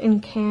dressed in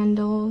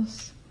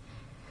candles.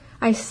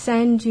 I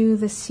send you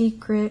the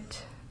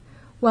secret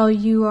while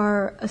you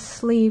are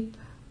asleep.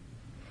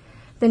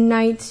 The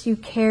nights you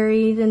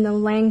carried in the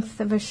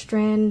length of a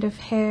strand of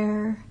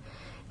hair,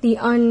 the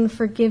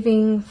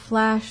unforgiving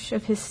flash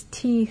of his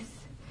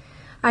teeth.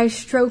 I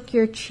stroke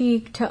your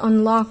cheek to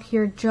unlock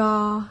your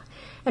jaw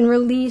and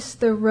release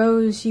the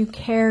rose you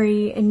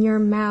carry in your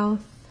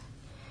mouth.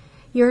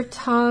 Your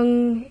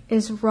tongue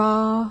is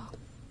raw,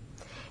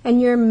 and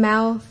your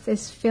mouth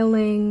is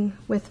filling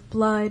with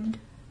blood.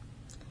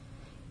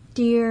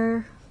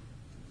 Dear,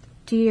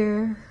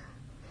 dear,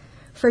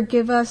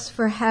 forgive us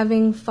for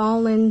having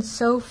fallen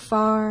so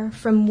far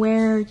from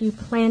where you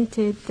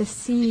planted the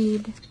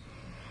seed,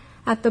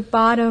 at the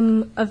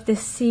bottom of the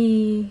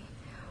sea,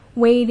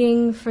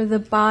 waiting for the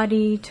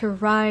body to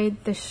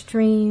ride the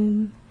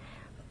stream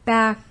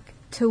back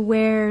to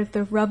where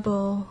the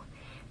rubble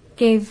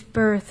gave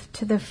birth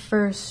to the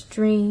first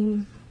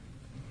dream.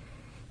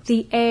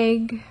 The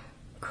egg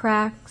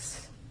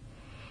cracks,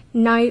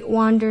 night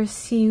wanders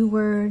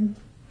seaward,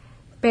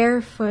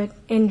 barefoot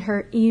in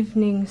her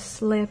evening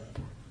slip.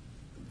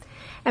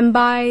 And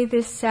by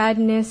this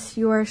sadness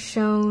you are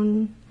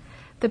shown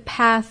the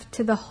path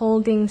to the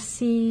holding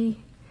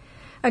sea,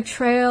 a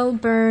trail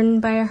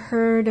burned by a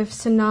herd of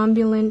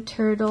somnambulant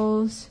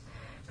turtles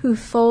who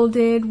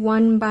folded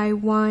one by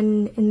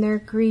one in their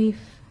grief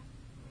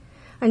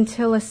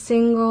until a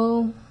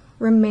single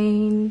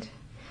remained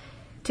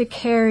to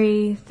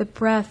carry the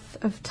breath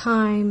of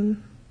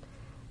time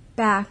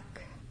back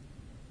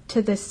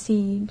to the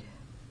seed.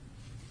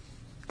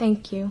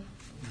 Thank you.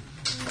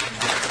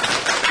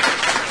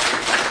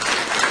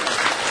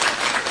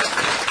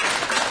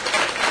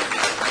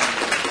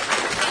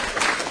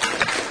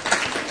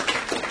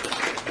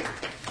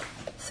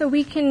 So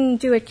we can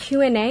do a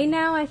Q&A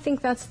now. I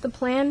think that's the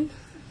plan.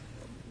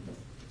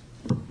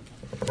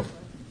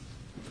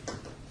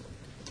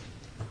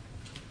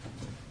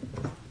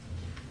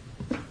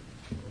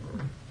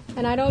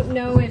 And I don't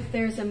know if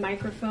there's a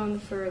microphone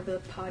for the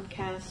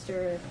podcast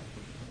or...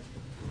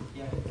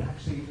 Yeah,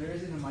 actually, there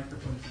isn't a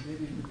microphone, so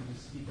maybe if you could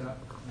just speak up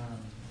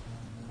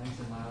nice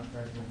and loud for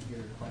everyone to hear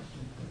your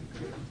question.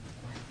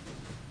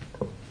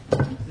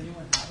 Does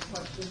anyone have a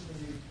question?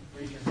 Maybe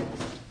raise your hand.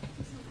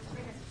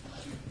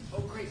 Oh,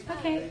 great.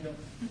 Okay.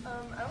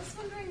 I was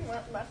wondering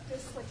what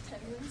leftist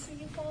tendency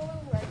you follow.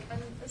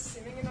 I'm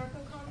assuming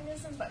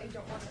anarcho-communism, but I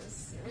don't want to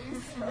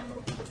assume. So.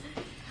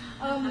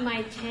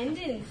 My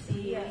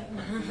tendency. Yeah.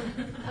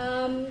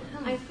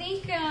 I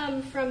think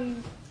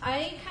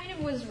I kind of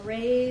was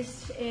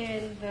raised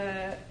in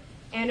the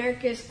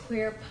anarchist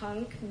queer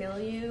punk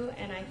milieu,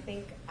 and I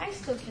think I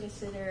still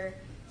consider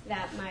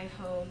that my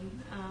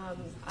home.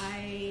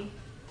 I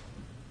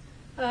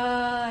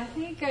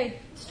think I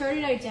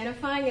started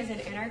identifying as an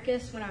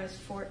anarchist when I was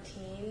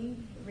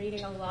 14,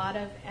 reading a lot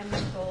of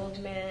Emma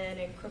Goldman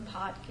and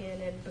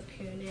Kropotkin and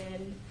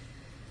Bakunin.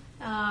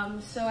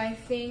 So I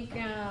think,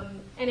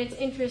 and it's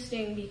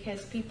interesting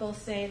because people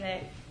say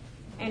that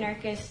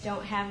anarchists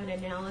don't have an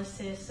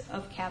analysis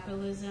of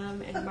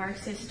capitalism and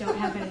Marxists don't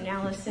have an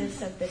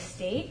analysis of the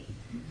state.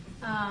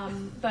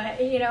 But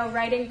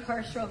writing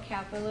carceral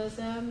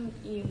capitalism,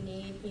 you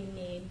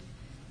need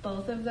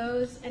both of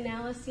those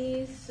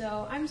analyses.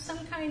 So I'm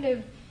some kind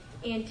of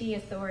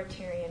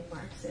anti-authoritarian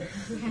Marxist.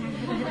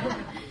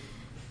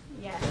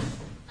 Yes.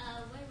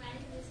 When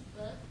writing this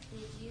book,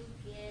 did you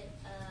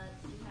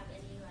have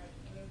any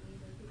interviews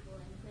with people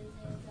in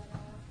prisons at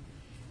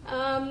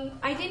all?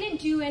 I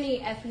didn't do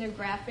any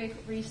ethnographic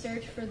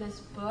research for this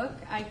book.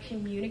 I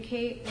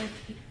communicate with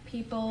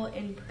people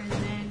in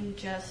prison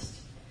just,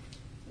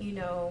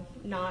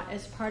 not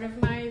as part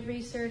of my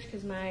research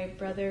because my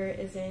brother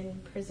is in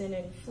prison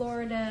in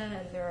Florida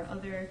and there are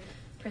other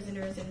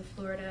prisoners in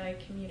Florida I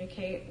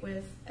communicate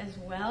with as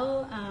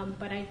well.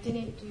 But I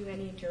didn't do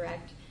any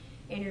direct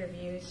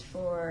interviews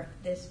for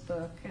this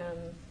book.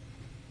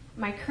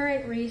 My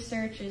current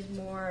research is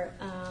more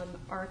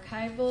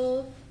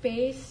archival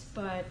based,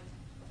 but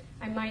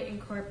I might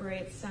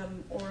incorporate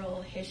some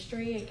oral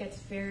history. It gets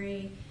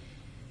very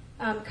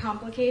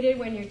complicated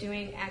when you're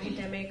doing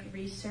academic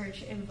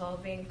research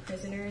involving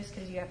prisoners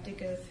because you have to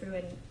go through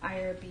an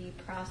IRB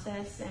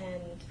process,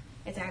 and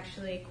it's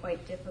actually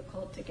quite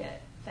difficult to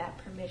get that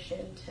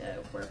permission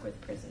to work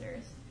with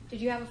prisoners. Did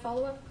you have a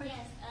follow-up question?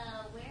 Yes.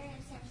 Where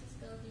in San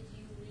Francisco did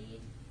you read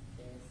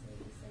this?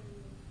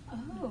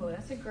 Oh,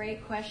 that's a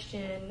great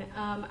question.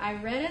 I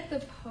read at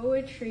the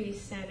Poetry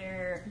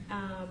Center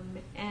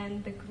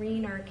and the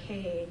Green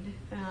Arcade.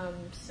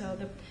 So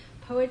the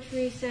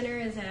Poetry Center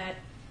is at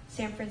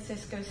San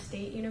Francisco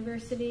State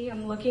University.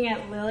 I'm looking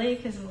at Lily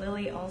because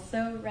Lily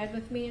also read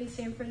with me in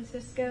San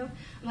Francisco.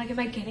 I'm like, am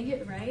I getting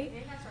it right?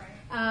 Yeah, that's right.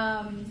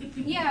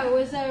 Yeah, it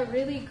was a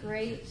really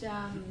great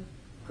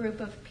group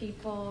of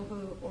people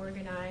who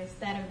organized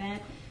that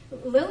event.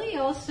 Lily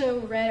also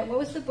read, what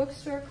was the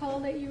bookstore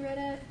called that you read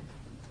at?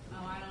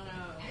 Oh, I don't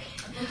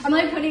know.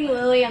 I'm putting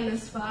Lily on the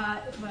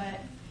spot, but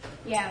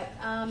yeah,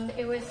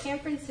 it was San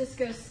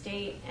Francisco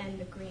State and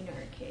the Green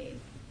Arcade.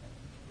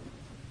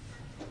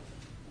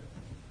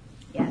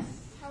 Yes.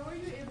 How are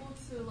you able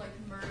to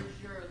merge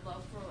your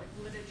love for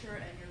literature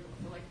and your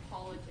love for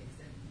politics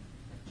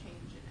and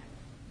change in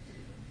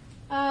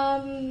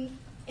it?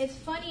 It's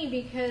funny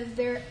because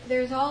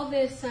there's all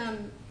this,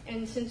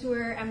 and since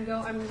I'm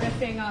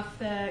riffing off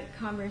the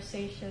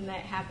conversation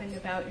that happened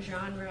about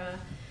genre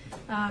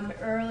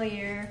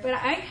earlier, but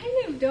I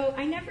kind of don't.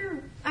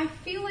 I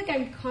feel like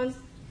I'm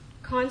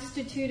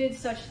constituted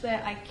such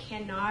that I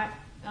cannot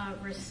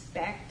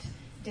respect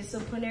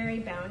disciplinary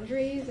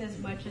boundaries as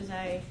much as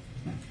I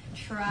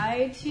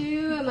try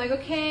to. I'm like,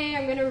 okay,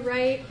 I'm gonna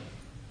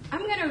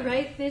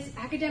write this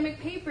academic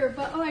paper,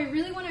 but I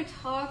really want to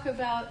talk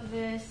about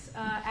this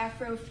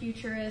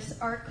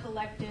Afrofuturist art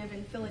collective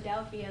in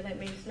Philadelphia that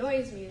makes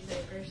noise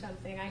music or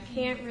something. I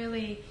can't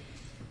really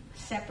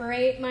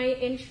separate my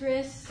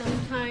interests.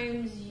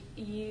 Sometimes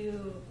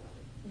you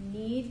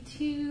need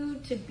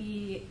to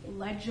be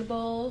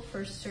legible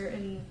for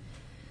certain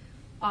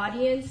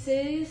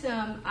audiences.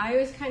 I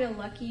was kind of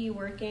lucky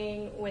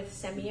working with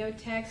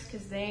Semiotext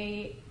because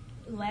they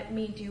let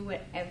me do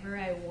whatever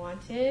I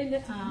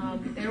wanted.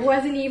 There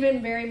wasn't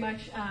even very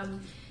much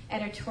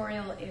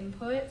editorial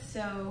input,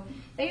 so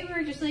they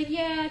were just like,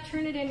 yeah,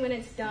 turn it in when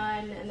it's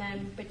done, and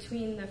then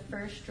between the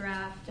first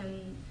draft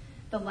and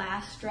the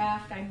last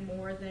draft, I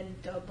more than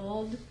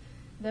doubled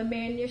the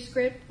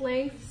manuscript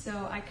length,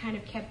 so I kind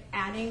of kept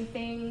adding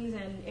things,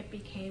 and it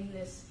became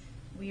this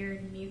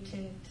weird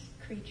mutant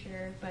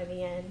creature by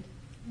the end.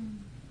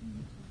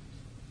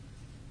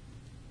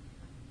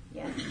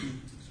 Yeah.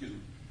 Excuse me.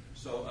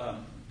 So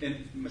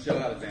in Michelle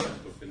Alexander's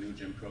book, The New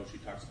Jim Crow, she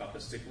talks about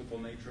the cyclical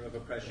nature of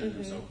oppression,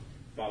 and so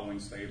following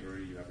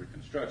slavery, you have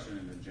Reconstruction,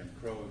 and then Jim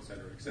Crow, et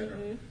cetera, et cetera.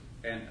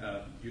 And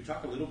you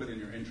talk a little bit in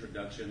your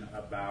introduction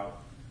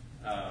about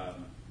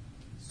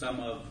some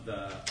of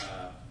the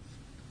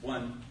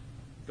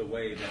the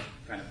way that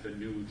kind of the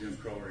new Jim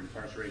Crow or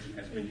incarceration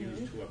has been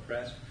used to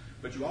oppress.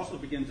 But you also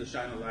begin to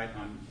shine a light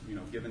on,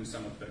 given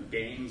some of the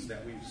gains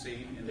that we've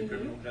seen in the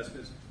criminal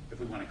justice, if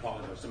we want to call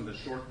it, or some of the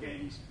short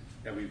gains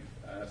that we've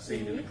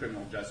seen in the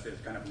criminal justice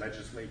kind of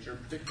legislature,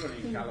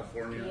 particularly in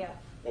California.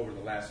 Over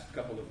the last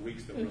couple of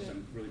weeks, there were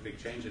some really big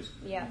changes.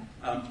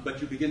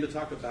 But you begin to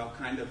talk about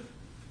kind of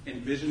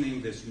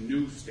envisioning this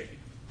new state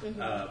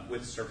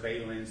with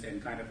surveillance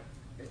and kind of.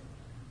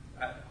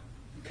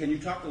 Can you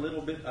talk a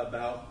little bit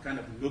about kind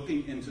of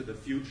looking into the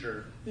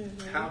future?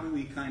 How do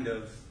we kind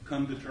of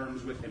come to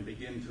terms with and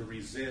begin to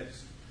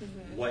resist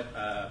what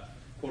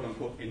quote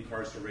unquote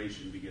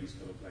incarceration begins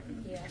to look like in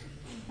the future?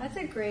 That's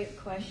a great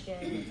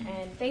question,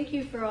 and thank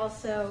you for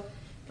also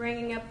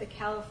bringing up the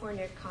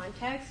California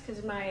context,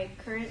 because my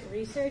current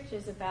research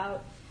is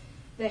about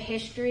the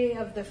history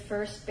of the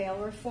first bail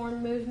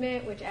reform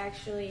movement, which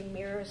actually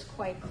mirrors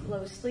quite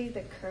closely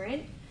the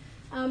current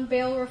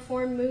bail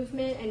reform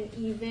movement, and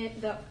even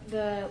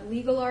the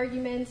legal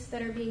arguments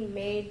that are being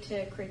made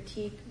to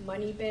critique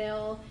money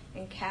bail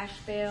and cash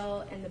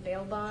bail and the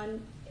bail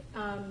bond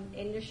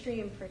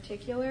industry in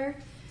particular.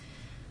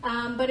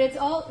 But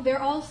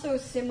they're also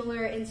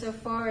similar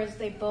insofar as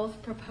they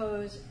both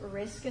propose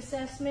risk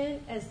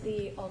assessment as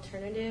the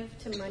alternative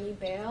to money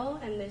bail,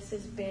 and this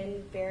has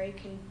been very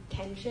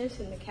contentious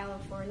in the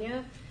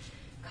California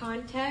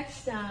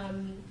context.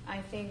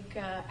 I think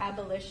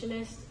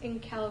abolitionists in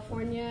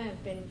California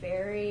have been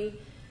very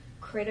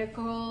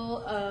critical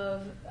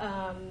of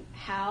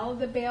how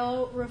the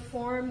bail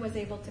reform was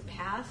able to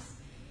pass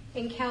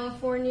in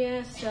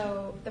California.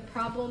 So the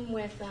problem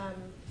with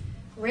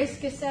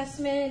risk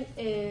assessment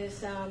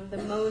is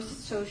the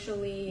most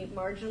socially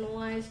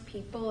marginalized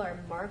people are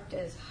marked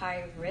as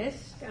high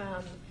risk,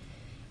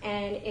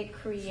 and it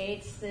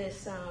creates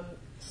this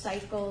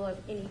cycle of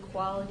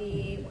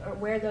inequality, or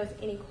where those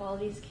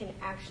inequalities can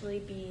actually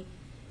be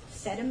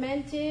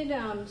sedimented.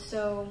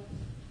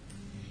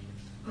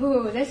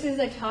 This is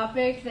a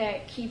topic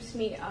that keeps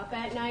me up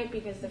at night,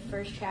 because the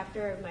first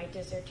chapter of my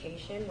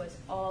dissertation was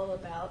all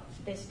about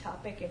this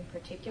topic in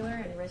particular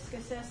and risk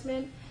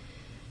assessment.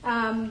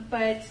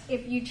 But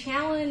if you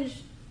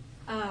challenge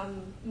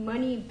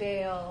money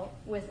bail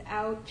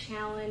without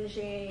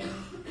challenging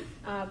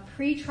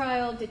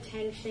pretrial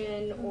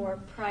detention or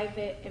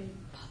private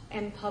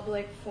and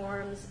public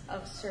forms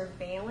of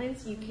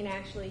surveillance, you can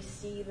actually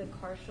see the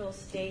carceral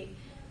state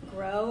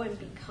grow and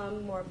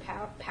become more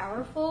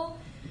powerful.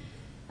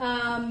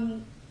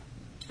 And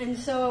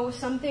so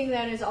something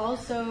that is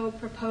also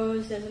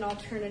proposed as an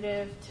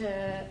alternative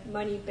to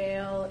money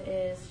bail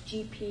is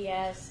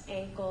GPS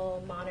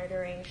ankle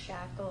monitoring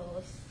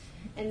shackles.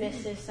 And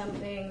this is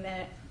something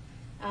that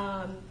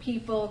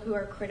people who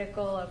are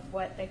critical of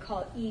what they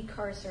call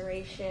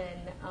e-carceration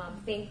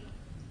think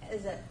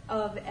as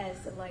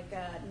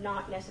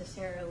not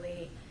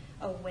necessarily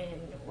a win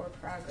or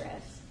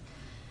progress.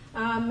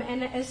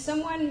 And as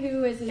someone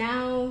who is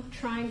now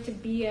trying to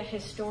be a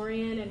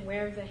historian and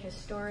wear the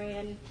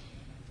historian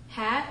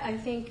hat, I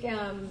think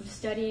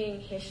studying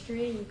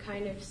history, you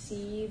kind of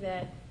see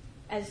that,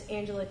 as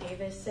Angela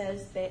Davis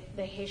says, that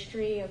the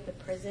history of the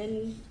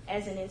prison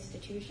as an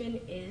institution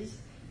is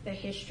the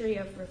history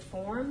of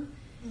reform.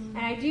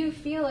 And I do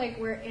feel like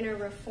we're in a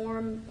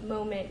reform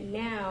moment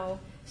now,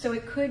 so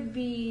it could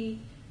be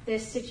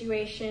this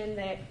situation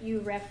that you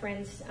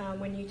referenced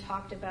when you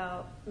talked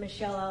about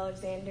Michelle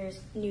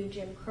Alexander's New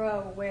Jim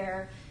Crow,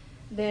 where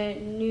the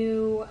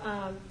new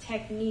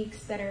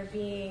techniques that are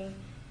being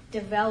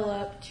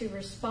developed to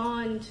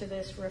respond to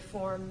this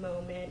reform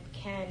moment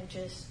can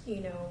just,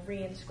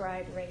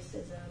 reinscribe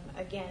racism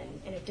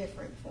again in a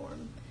different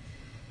form.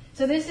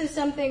 So this is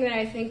something that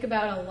I think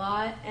about a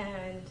lot,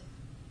 and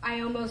I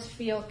almost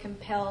feel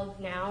compelled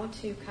now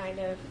to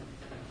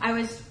I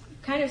was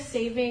kind of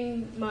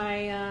saving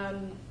my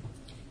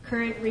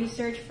current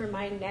research for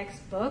my next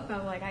book.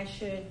 I'm like, I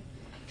should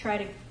try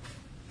to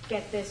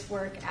get this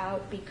work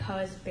out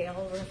because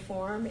bail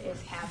reform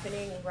is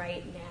happening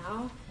right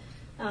now.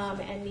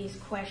 And these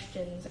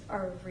questions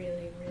are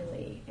really,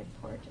 really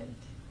important.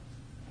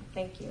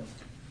 Thank you.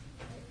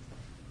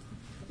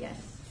 Yes.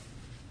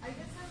 I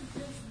guess I'm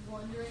just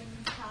wondering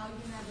how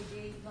you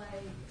navigate the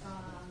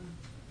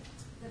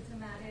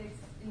thematics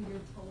in your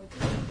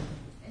poetry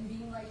and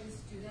being like a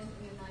student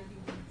in an Ivy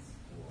League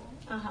school.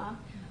 Uh-huh.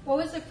 What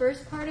was the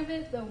first part of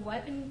it? The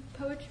what in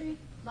poetry?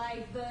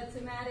 Like the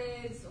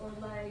thematics or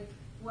like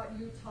what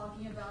you're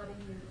talking about in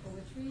your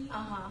poetry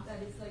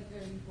that is like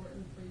very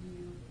important for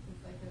you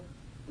with like a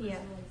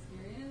personal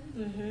experience.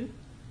 Mm-hmm.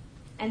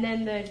 And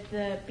then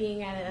the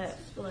being at a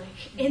like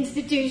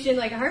institution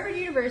like Harvard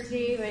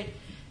University, which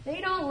they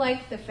don't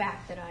like the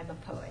fact that I'm a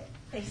poet.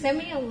 They sent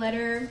me a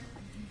letter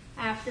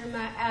after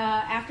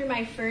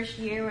my first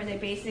year where they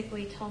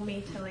basically told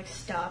me to like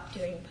stop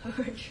doing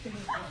poetry.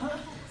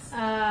 It's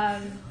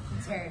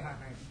very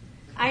Harvard.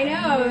 I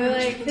know,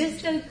 like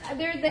this does.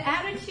 The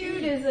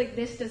attitude is like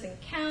this doesn't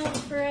count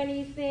for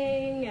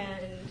anything,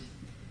 and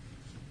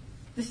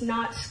this is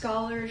not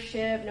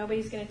scholarship.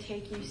 Nobody's going to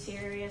take you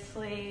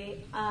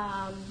seriously.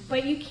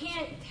 But you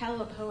can't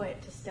tell a poet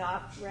to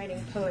stop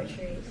writing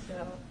poetry.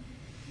 So,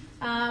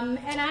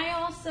 and I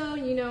also,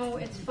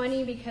 it's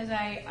funny because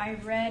I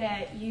read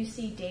at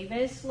UC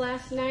Davis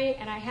last night,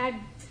 and I had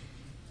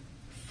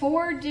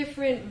 4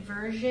 different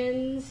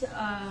versions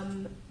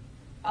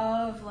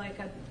of like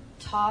a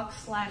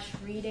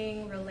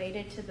talk/reading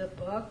related to the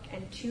book,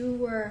 and 2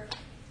 were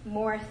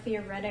more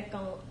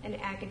theoretical and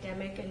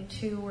academic, and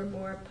 2 were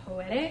more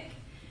poetic.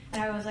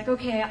 And I was like,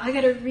 okay, I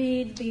got to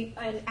read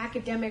an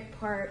academic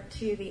part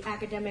to the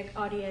academic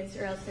audience,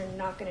 or else they're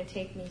not going to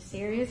take me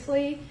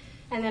seriously.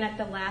 And then at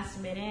the last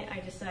minute, I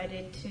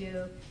decided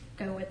to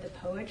go with the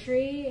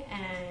poetry,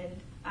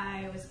 and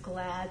I was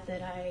glad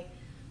that I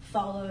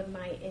followed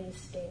my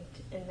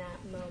instinct in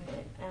that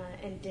moment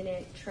and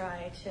didn't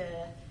try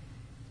to,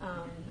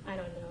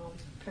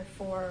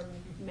 perform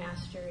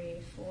mastery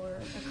for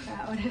a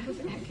crowd of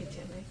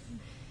academics.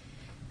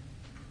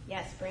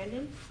 Yes,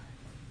 Brandon?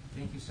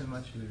 Thank you so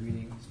much for the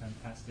reading. It was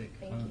fantastic.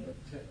 Thank you.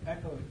 To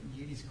echo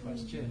Yidi's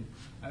question,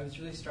 I was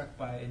really struck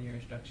by, in your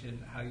introduction,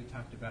 how you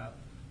talked about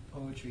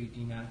poetry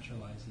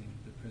denaturalizing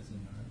the prison,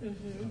 or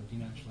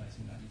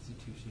denaturalizing that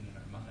institution in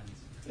our minds.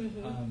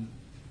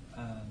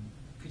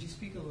 Could you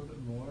speak a little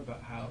bit more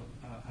about how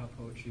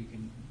poetry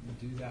can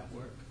do that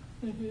work?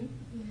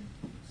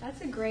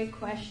 That's a great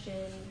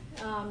question.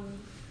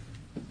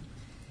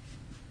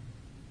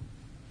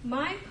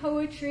 My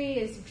poetry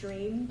is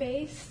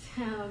dream-based,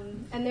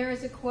 and there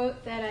is a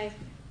quote that I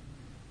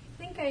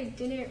think I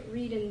didn't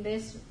read in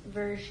this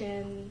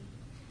version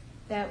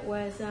that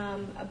was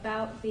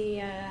about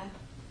the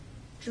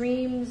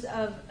dreams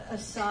of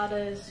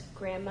Assada's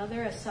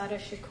grandmother, Assata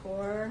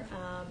Shakur.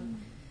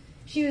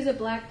 She was a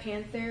Black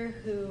Panther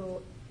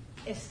who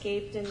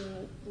escaped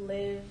and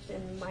lived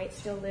and might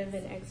still live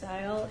in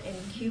exile in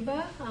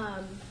Cuba.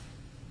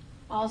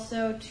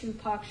 Also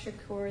Tupac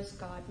Shakur's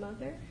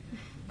godmother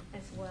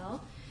as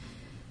well.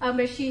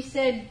 But she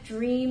said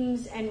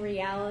dreams and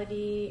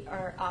reality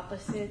are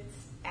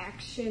opposites.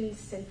 Action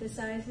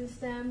synthesizes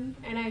them.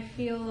 And I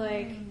feel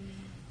like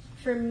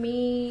for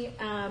me,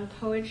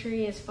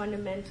 poetry is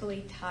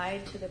fundamentally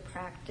tied to the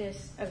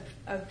practice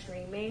of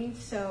dreaming.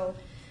 So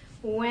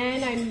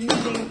when I'm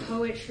using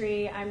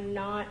poetry, I'm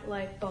not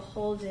like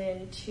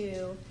beholden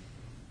to,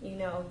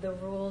 the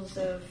rules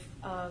of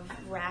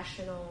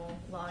rational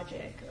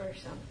logic or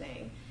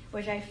something,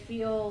 which I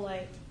feel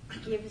like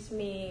gives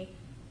me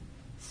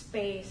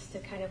space to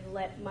kind of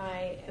let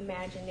my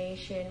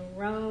imagination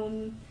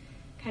roam,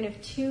 kind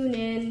of tune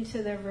in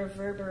to the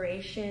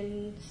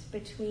reverberations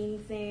between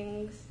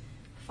things,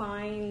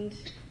 find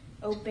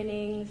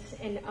openings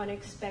in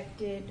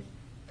unexpected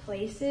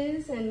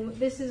places. And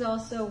this is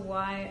also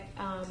why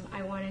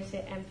I wanted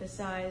to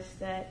emphasize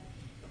that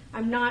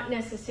I'm not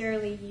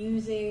necessarily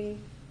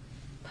using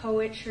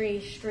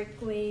poetry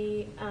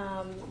strictly,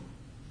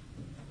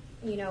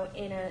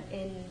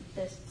 in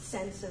the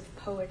sense of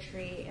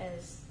poetry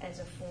as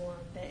a form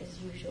that is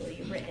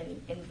usually written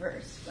in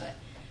verse, but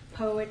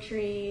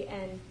poetry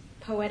and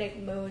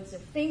poetic modes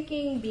of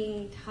thinking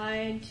being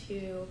tied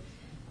to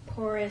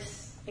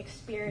porous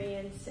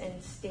experience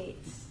and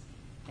states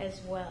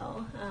as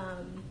well.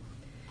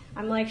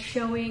 I'm like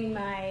showing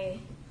my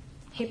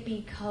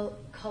hippie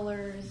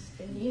colors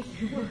beneath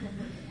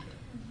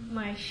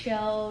my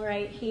shell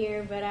right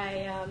here, but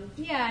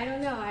I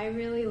don't know. I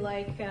really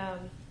like,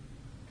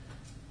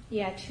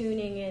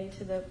 tuning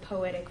into the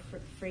poetic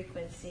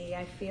frequency.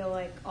 I feel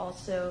like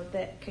also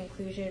that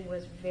conclusion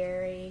was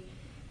very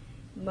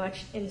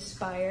much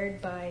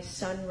inspired by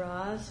Sun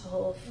Ra's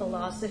whole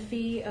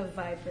philosophy of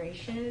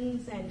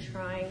vibrations and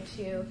trying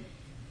to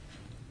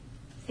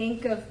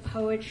think of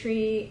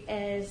poetry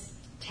as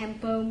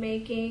tempo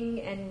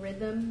making and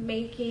rhythm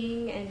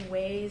making and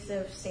ways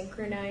of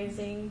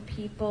synchronizing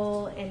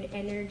people and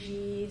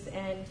energies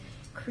and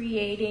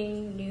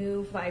creating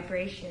new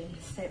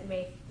vibrations that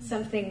make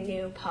something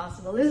new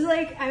possible. This is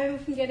like, I'm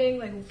getting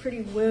like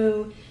pretty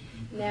woo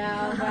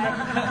now,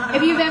 but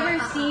if you've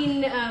ever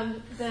seen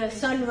the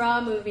Sun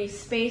Ra movie,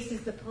 Space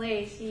is the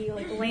Place, he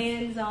like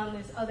lands on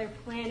this other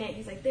planet.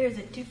 He's like, there's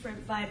a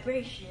different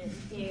vibration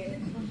here.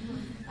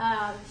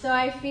 So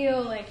I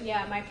feel like,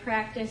 yeah, my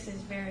practice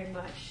is very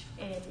much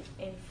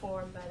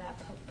informed by that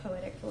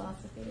poetic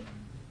philosophy.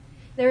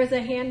 There is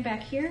a hand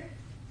back here.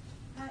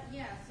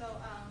 So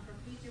for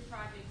future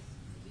projects,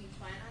 do you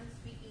plan on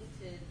speaking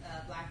to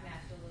Black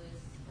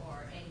nationalists or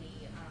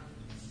any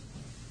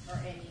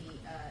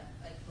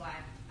like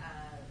Black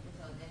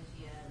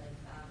intelligentsia, like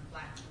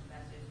Black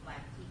professors,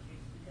 Black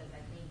teachers? Because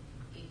I think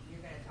if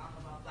you're going to talk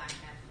about Black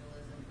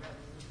nationalism,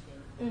 revolution,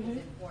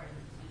 it's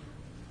important to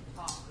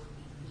talk with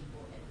these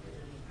people and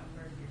really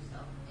immerse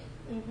yourself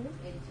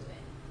into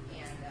it.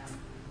 And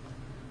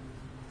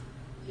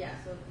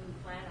so do you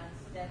plan on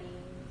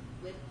studying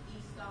with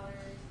these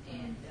scholars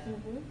and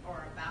or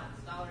about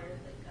scholars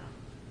like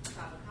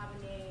Kaba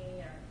Kabane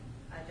or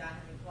John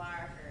Henry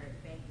Clark or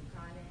Ben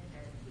Buchanan,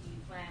 or do you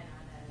plan on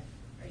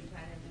are you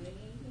planning on doing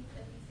anything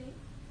of these things?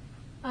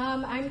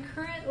 I'm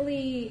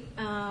currently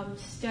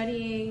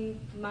studying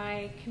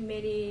my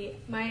committee.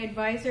 My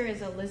advisor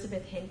is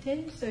Elizabeth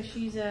Hinton, so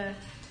she's a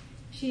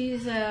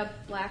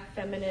Black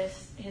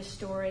feminist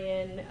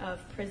historian of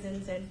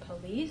prisons and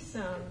police.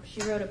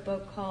 She wrote a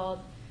book called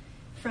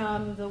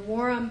From the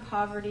War on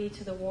Poverty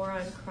to the War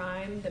on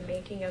Crime, The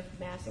Making of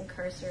Mass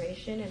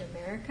Incarceration in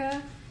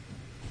America.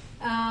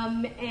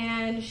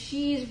 And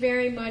she's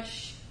very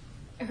much,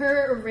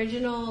 her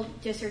original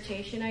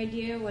dissertation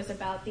idea was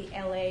about the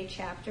LA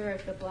chapter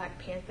of the Black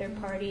Panther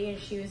Party, and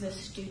she was a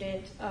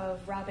student of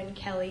Robin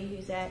Kelly,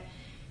 who's at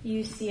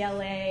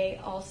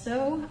UCLA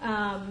also.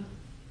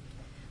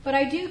 But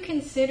I do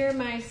consider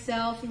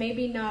myself,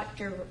 maybe not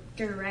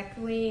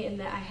directly, in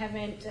that I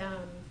haven't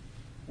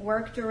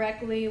work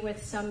directly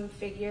with some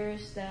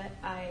figures that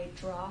I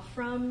draw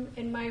from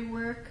in my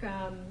work,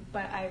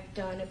 but I've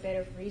done a bit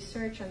of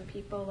research on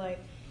people like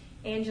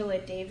Angela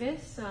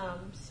Davis.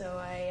 So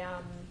I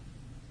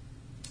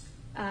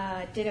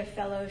did a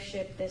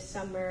fellowship this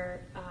summer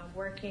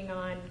working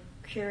on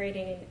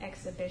curating an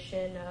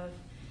exhibition of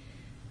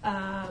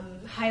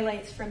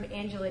highlights from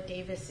Angela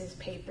Davis's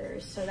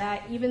papers. So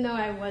that, even though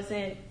I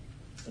wasn't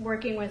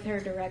working with her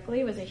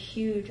directly, it was a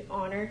huge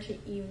honor to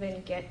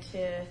even get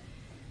to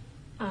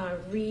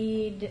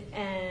read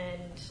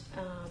and,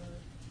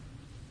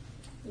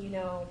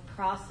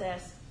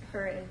 process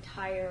her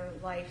entire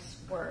life's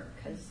work,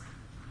 because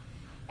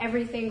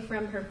everything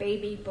from her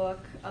baby book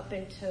up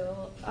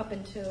until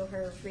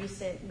her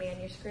recent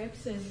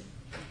manuscripts is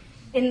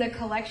in the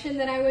collection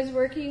that I was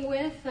working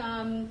with.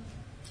 And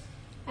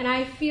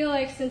I feel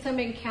like since I'm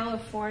in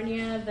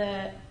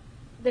California,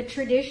 the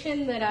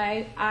tradition that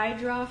I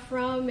draw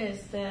from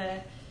is the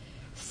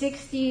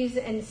 60s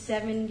and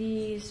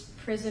 70s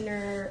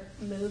prisoner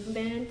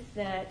movement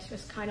that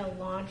was kind of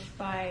launched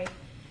by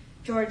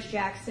George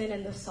Jackson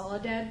and the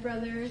Soledad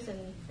brothers,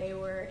 and they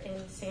were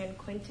in San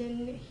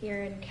Quentin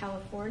here in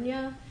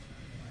California.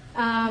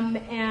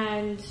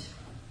 And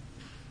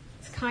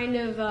it's kind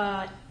of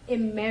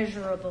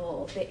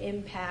immeasurable, the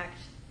impact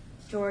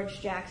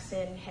George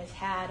Jackson has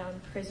had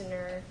on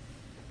prisoner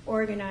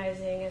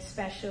organizing,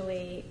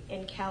 especially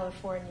in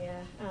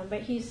California.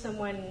 But he's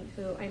someone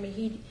who,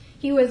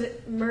 he was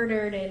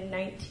murdered in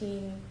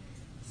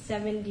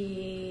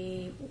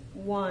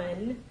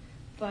 1971,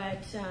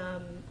 but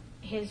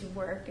his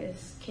work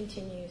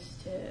continues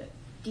to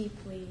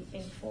deeply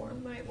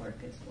inform my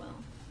work as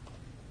well.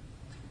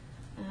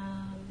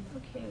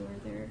 Okay, were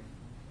there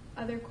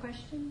other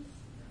questions?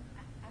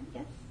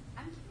 Yes?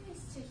 I'm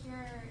curious to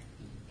hear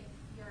if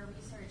your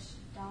research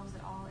delves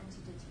at all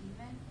into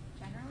detainment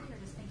generally, or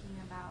just thinking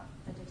about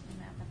the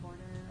detainment at the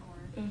border or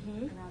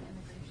around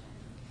immigration.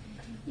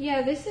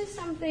 Yeah, this is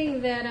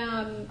something that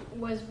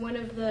was one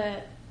of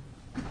the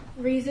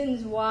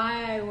reasons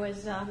why I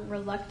was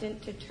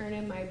reluctant to turn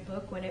in my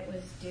book when it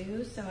was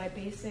due. So I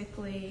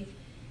basically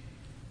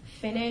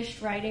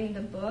finished writing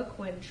the book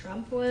when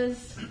Trump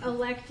was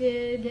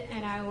elected,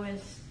 and I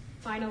was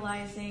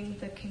finalizing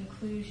the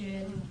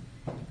conclusion.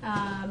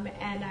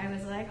 And I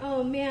was like,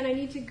 oh man, I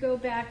need to go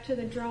back to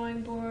the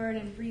drawing board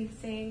and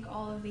rethink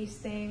all of these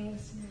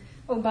things.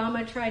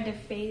 Obama tried to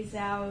phase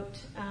out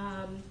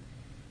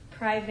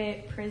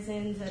private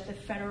prisons at the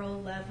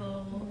federal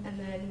level, and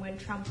then when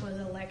Trump was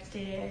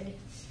elected,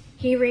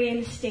 he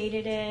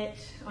reinstated it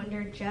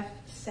under Jeff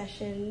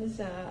Sessions,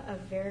 a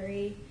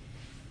very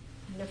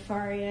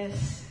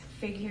nefarious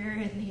figure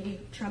in the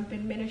Trump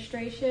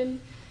administration.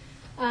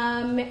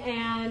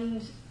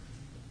 And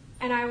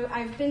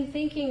I've been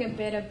thinking a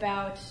bit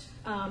about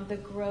the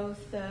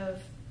growth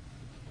of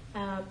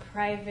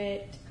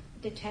private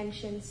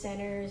detention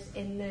centers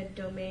in the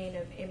domain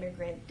of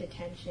immigrant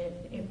detention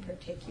in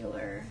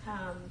particular.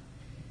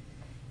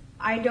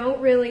 I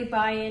don't really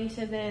buy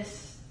into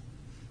this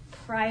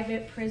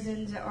private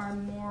prisons are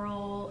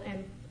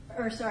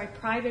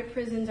private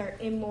prisons are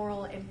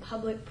immoral and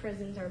public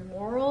prisons are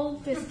moral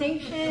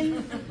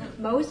distinction.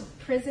 Most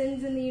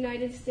prisons in the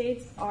United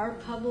States are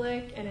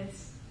public, and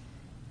it's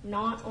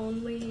not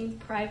only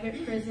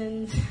private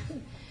prisons.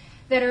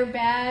 that are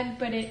bad,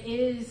 but it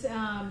is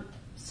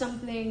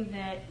something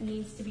that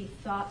needs to be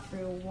thought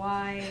through,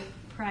 why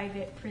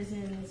private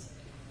prisons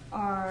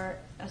are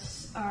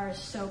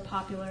so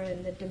popular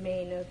in the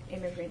domain of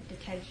immigrant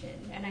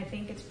detention. And I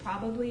think it's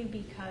probably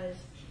because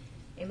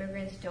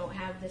immigrants don't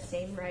have the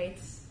same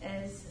rights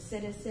as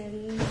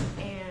citizens,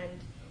 and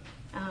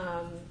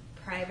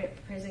private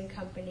prison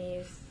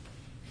companies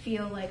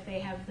feel like they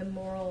have the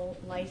moral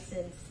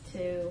license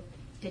to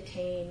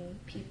detain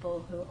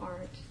people who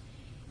aren't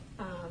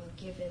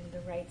given the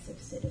rights of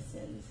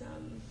citizens.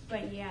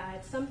 But yeah,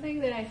 it's something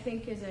that I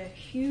think is a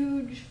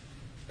huge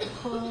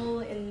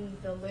pull in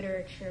the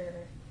literature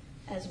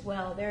as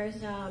well.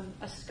 There's a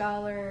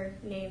scholar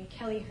named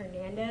Kelly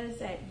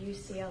Hernandez at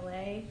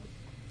UCLA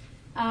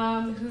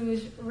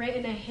who's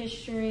written a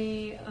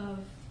history of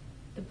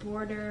the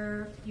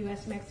border,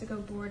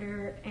 U.S.-Mexico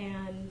border,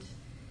 and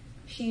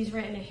she's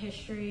written a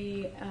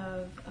history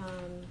of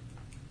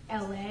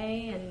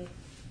L.A. and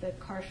the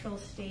carceral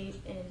state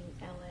in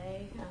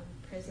L.A.,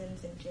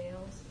 prisons and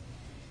jails.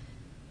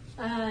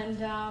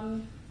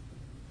 And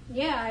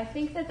yeah, I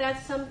think that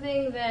that's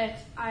something that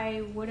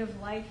I would have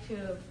liked to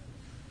have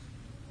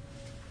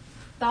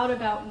thought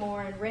about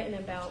more and written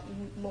about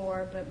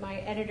more, but my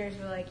editors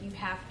were like, you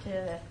have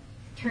to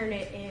turn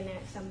it in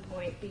at some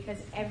point, because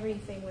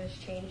everything was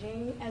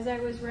changing as I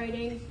was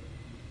writing.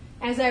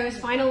 As I was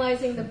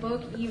finalizing the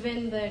book,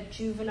 even the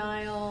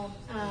juvenile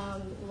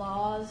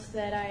laws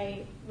that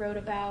I wrote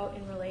about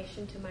in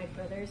relation to my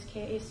brother's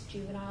case,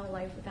 juvenile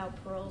life without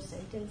parole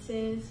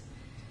sentences,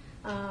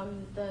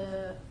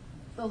 the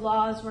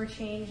laws were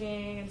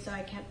changing, and so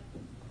I kept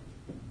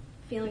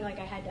feeling like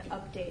I had to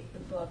update the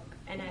book,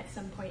 and at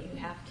some point you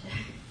have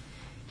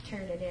to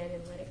turn it in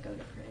and let it go to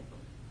print.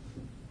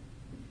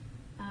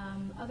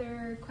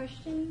 Other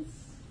questions?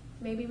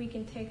 Maybe we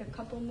can take a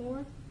couple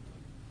more.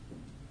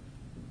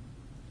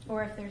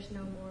 Or if there's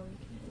no more, we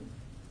can end.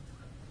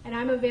 And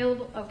I'm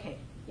available. Okay,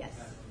 yes.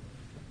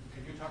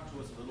 Can you talk to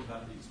us a little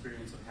about the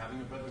experience of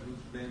having a brother who's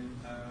been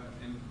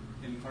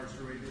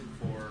incarcerated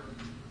for,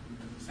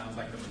 sounds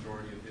like the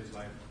majority of his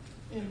life,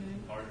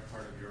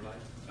 part of your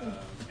life,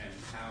 and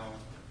how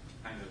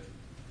kind of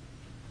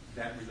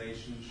that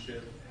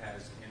relationship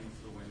has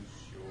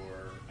influenced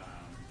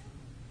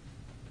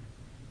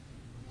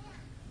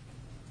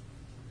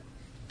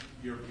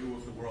your view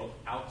of the world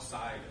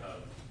outside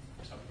of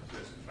the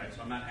prison, right?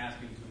 So I'm not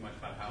asking too much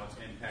about how it's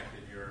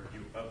impacted your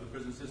view of the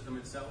prison system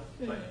itself,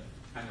 but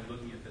kind of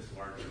looking at this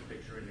larger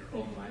picture in your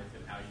own life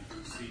and how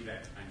you see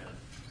that kind of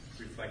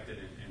reflected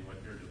in what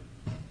you're doing.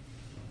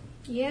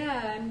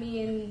 Yeah, I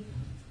mean,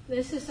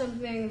 this is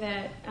something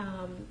that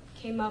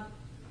came up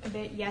a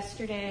bit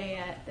yesterday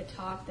at the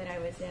talk that I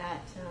was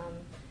at.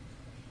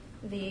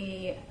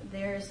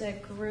 There's a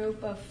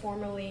group of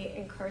formerly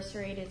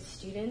incarcerated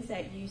students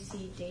at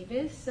UC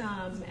Davis,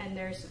 and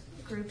there's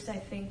groups, I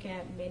think,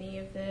 at many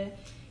of the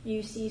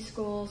UC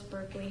schools.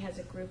 Berkeley has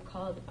a group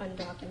called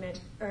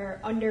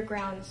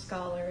Underground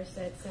Scholars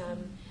that's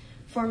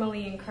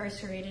formerly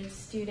incarcerated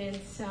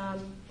students.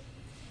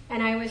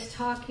 And I was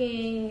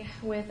talking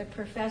with a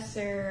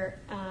professor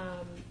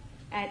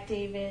at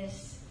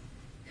Davis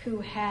who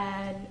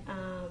had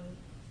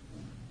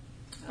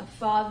a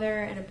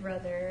father and a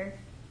brother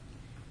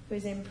who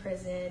was in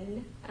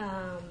prison.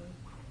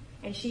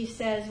 And she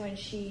says when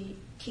she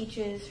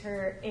teaches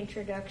her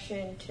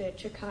introduction to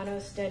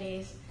Chicano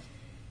studies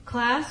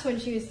class, when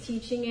she was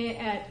teaching it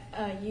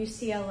at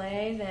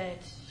UCLA, that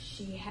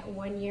she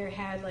one year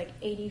had like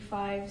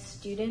 85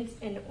 students,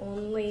 and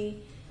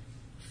only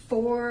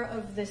 4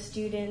 of the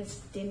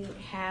students didn't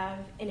have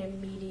an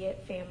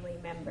immediate family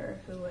member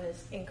who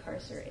was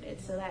incarcerated.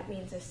 So that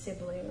means a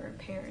sibling or a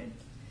parent.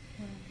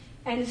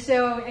 And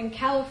so in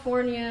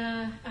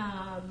California,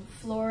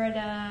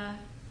 Florida,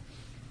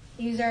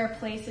 these are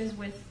places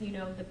with,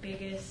 the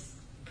biggest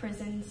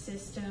prison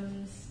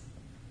systems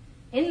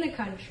in the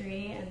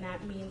country, and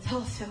that means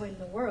also in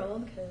the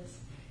world, because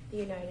the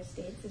United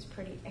States is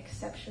pretty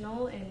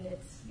exceptional in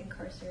its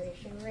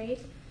incarceration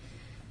rate.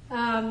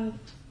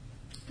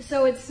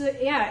 So it's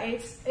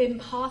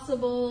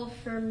impossible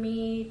for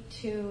me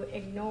to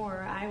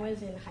ignore. I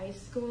was in high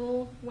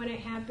school when it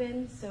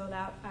happened, so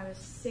that I was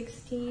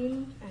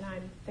 16 and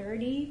I'm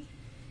 30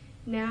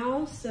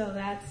 now, so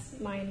that's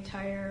my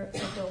entire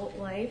adult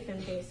life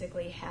and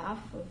basically half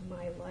of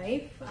my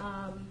life.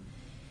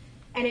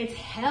 And it's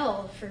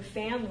hell for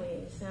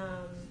families.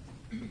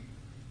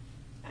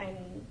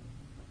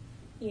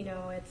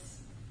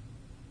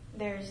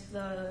 There's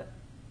the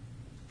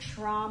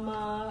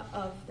trauma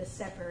of the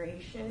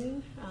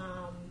separation,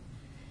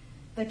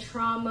 the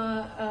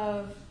trauma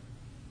of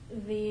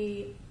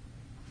the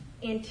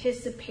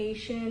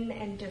anticipation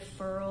and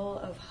deferral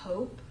of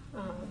hope.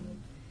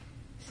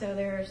 So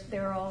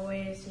there are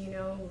always,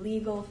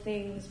 legal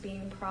things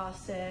being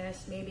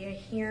processed. Maybe a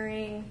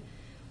hearing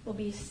will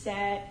be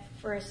set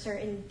for a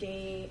certain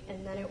date,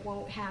 and then it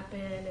won't happen,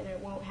 and it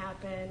won't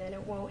happen, and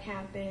it won't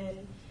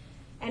happen.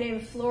 And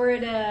in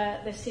Florida,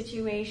 the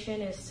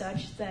situation is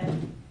such that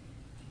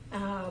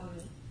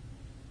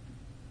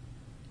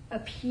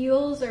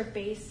appeals are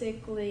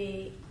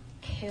basically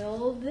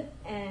killed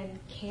and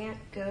can't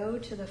go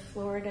to the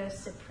Florida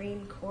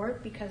Supreme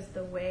Court because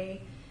the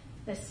way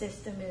the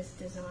system is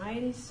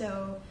designed.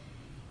 So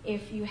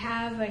if you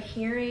have a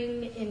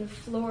hearing in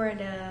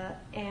Florida,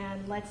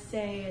 and let's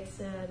say it's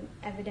an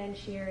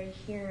evidentiary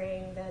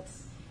hearing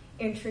that's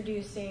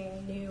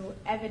introducing new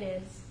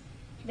evidence,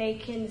 they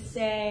can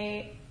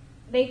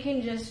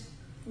just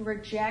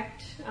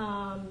reject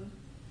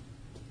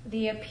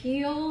the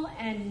appeal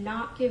and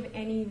not give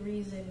any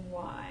reason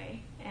why.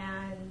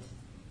 And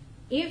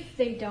if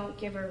they don't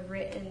give a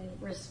written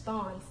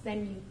response,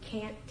 then you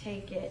can't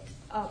take it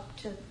up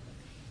to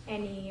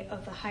any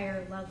of the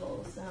higher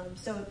levels.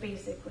 So it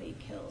basically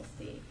kills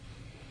the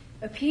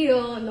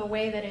appeal and the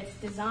way that it's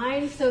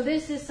designed. So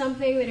this is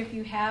something that if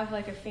you have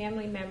like a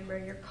family member,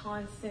 you're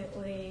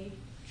constantly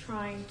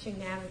trying to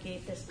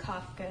navigate this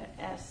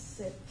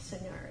Kafka-esque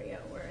scenario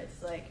where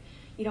it's like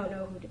you don't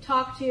know who to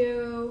talk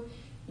to,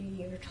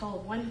 you're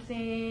told one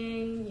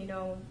thing. You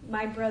know,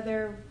 my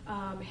brother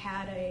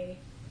had a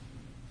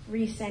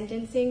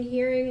resentencing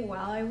hearing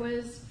while I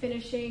was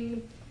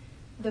finishing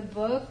the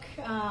book,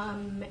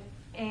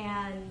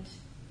 and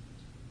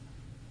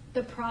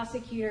the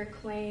prosecutor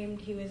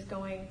claimed he was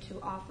going to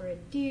offer a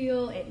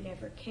deal. It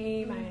never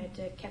came. I had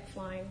to kept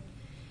flying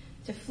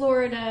to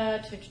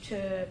Florida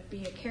to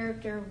be a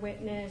character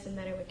witness, and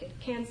then it would get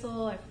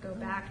canceled. I would go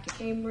back to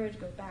Cambridge,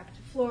 go back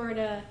to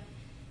Florida,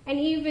 and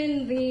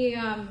even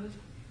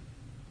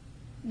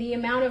the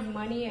amount of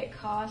money it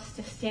costs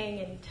to stay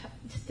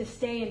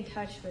in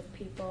touch with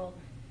people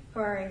who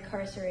are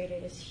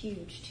incarcerated is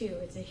huge too.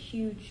 It's a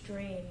huge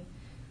drain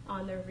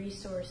on the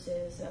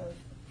resources of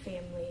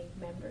family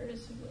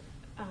members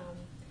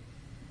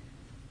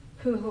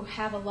who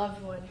have a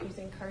loved one who's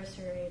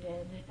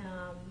incarcerated.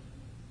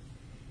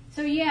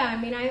 So yeah, I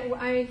mean,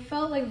 I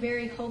felt like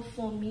very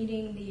hopeful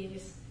meeting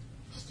these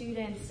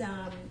students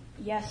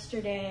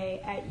yesterday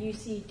at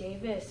UC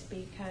Davis,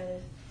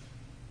 because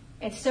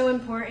it's so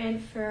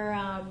important for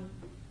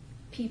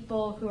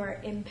people who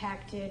are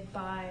impacted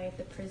by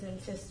the prison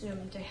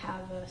system to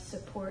have a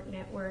support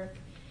network.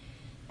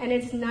 And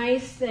it's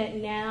nice that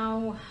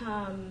now,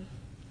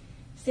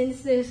 since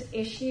this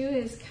issue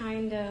has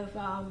kind of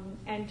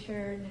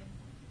entered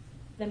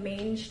the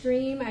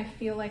mainstream, I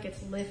feel like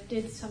it's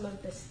lifted some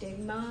of the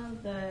stigma.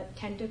 The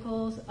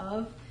tentacles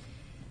of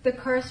the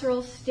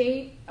carceral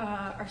state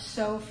are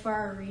so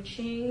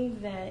far-reaching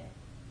that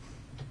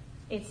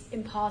it's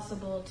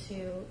impossible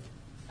to,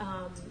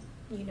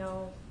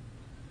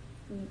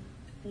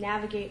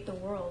 navigate the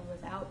world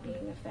without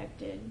being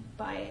affected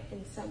by it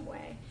in some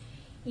way.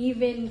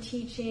 Even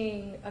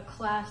teaching a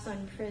class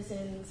on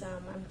prisons,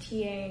 I'm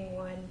TAing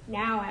one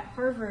now at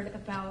Harvard,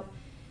 about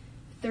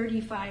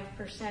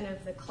 35%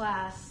 of the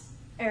class,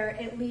 or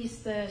at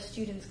least the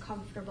students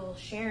comfortable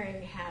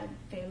sharing, had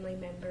family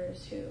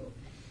members who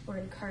were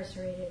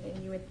incarcerated.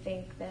 And you would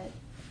think that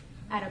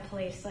at a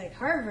place like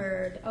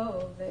Harvard,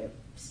 the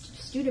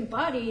student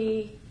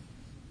body,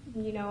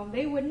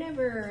 they would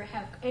never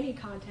have any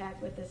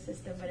contact with the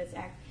system, but it's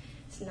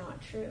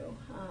not true.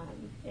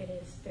 It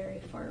is very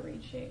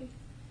far-reaching.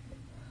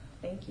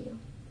 Thank you.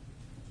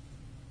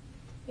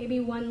 Maybe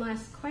one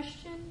last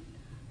question?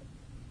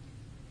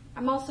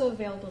 I'm also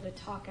available to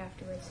talk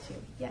afterwards, too.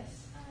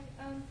 Yes?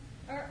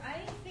 I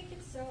think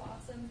it's so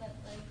awesome that,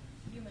 like,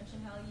 you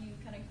mentioned how you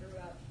kind of grew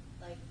up,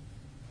 like,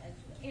 as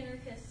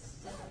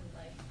anarchists and,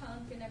 like,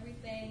 punk and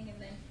everything, and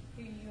then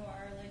here you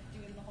are, like,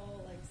 doing the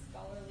whole, like,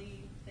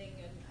 scholarly thing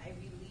in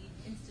Ivy League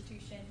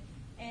institution.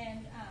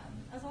 And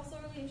I was also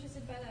really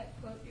interested by that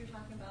quote you're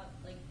talking about,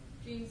 like,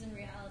 dreams and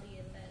reality,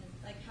 and then,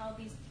 like, how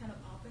these kind of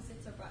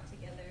opposites are brought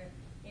together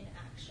in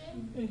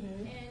action.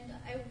 Mm-hmm. And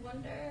I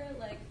wonder,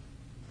 like,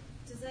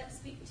 does that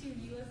speak to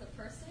you as a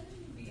person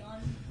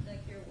beyond, like,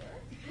 your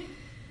work?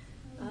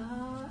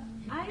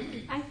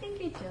 I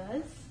think it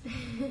does.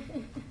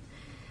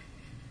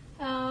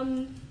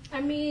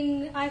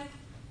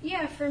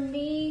 For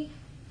me,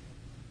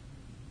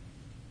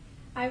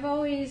 I've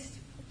always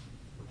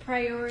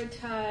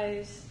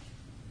prioritized,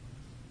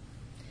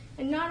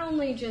 and not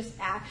only just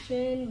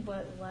action,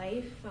 but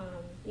life.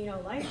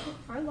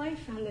 Our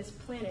life on this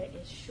planet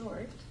is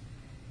short,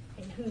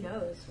 and who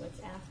knows what's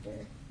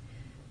after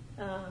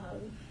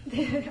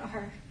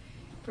our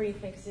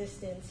brief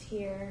existence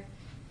here.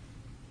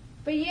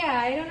 But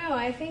yeah, I don't know.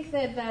 I think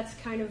that that's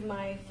kind of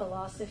my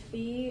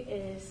philosophy,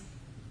 is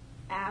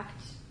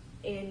act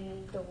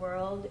in the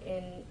world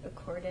in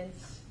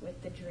accordance with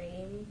the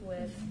dream,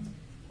 with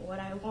what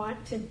I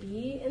want to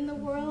be in the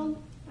world.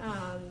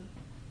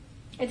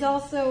 It's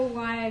also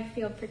why I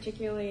feel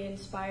particularly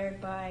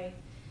inspired by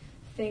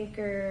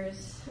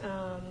thinkers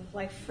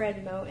like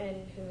Fred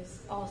Moten, who's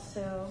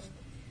also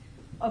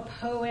a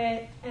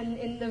poet, and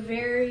in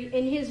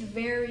his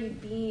very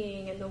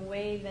being and the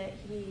way that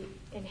he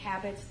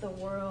inhabits the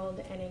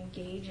world and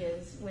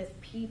engages with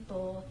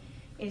people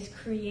is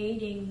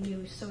creating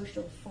new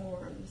social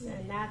forms.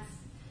 And that's,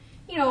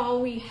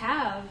 all we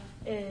have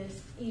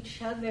is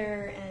each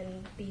other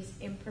and these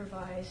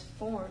improvised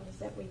forms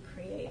that we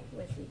create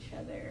with each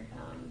other.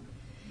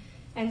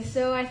 And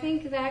so I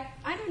think that,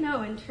 I don't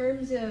know, in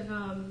terms of,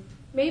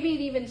 maybe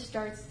it even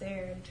starts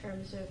there in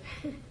terms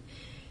of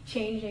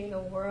changing the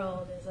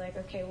world is like,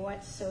 okay,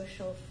 what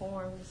social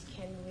forms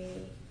can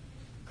we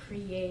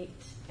create?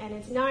 And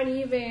it's not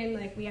even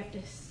like we have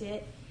to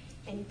sit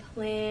and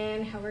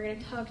plan how we're going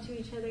to talk to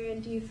each other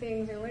and do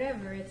things or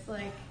whatever. It's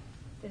like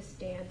this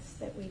dance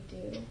that we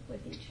do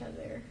with each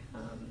other.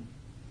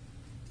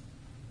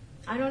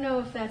 I don't know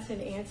if that's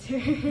an answer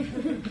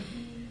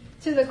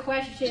to the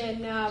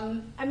question.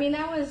 I mean,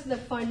 that was the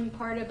fun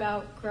part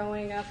about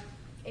growing up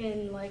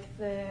in like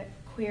the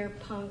queer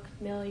punk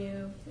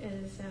milieu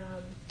is,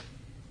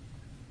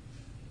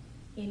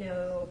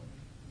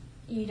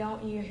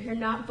 you're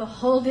not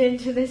beholden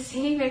to the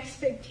same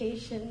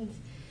expectations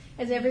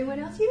as everyone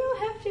else. You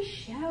don't have to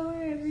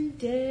shower every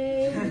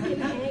day. You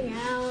can hang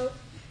out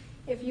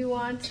if you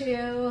want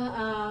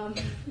to.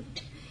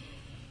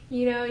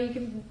 You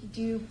can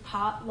do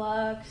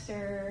potlucks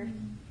or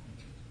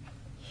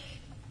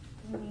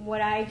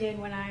what I did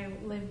when I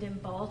lived in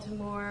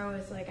Baltimore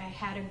was like I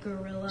had a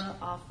guerrilla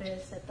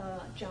office at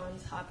the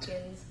Johns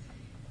Hopkins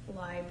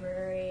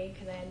library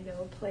because I had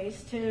no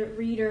place to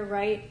read or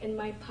write in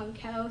my punk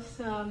house.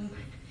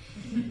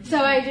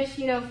 So I just,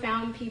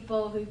 found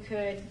people who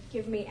could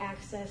give me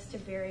access to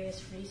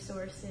various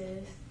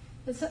resources.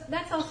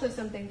 That's also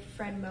something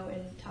Fred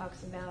Moten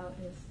talks about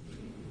is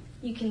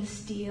you can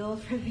steal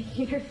from the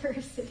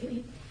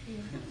university.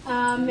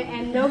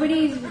 And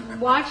nobody's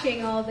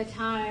watching all the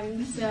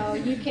time, so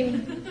you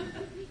can,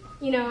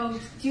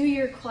 do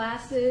your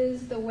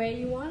classes the way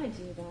you want to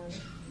do them.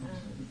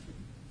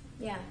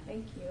 Yeah,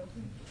 thank you.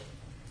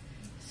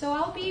 So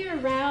I'll be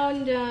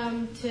around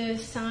to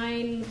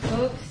sign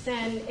books,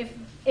 and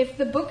if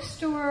the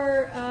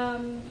bookstore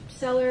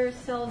seller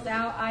sells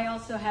out, I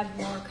also have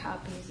more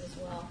copies as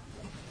well.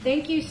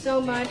 Thank you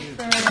so much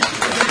for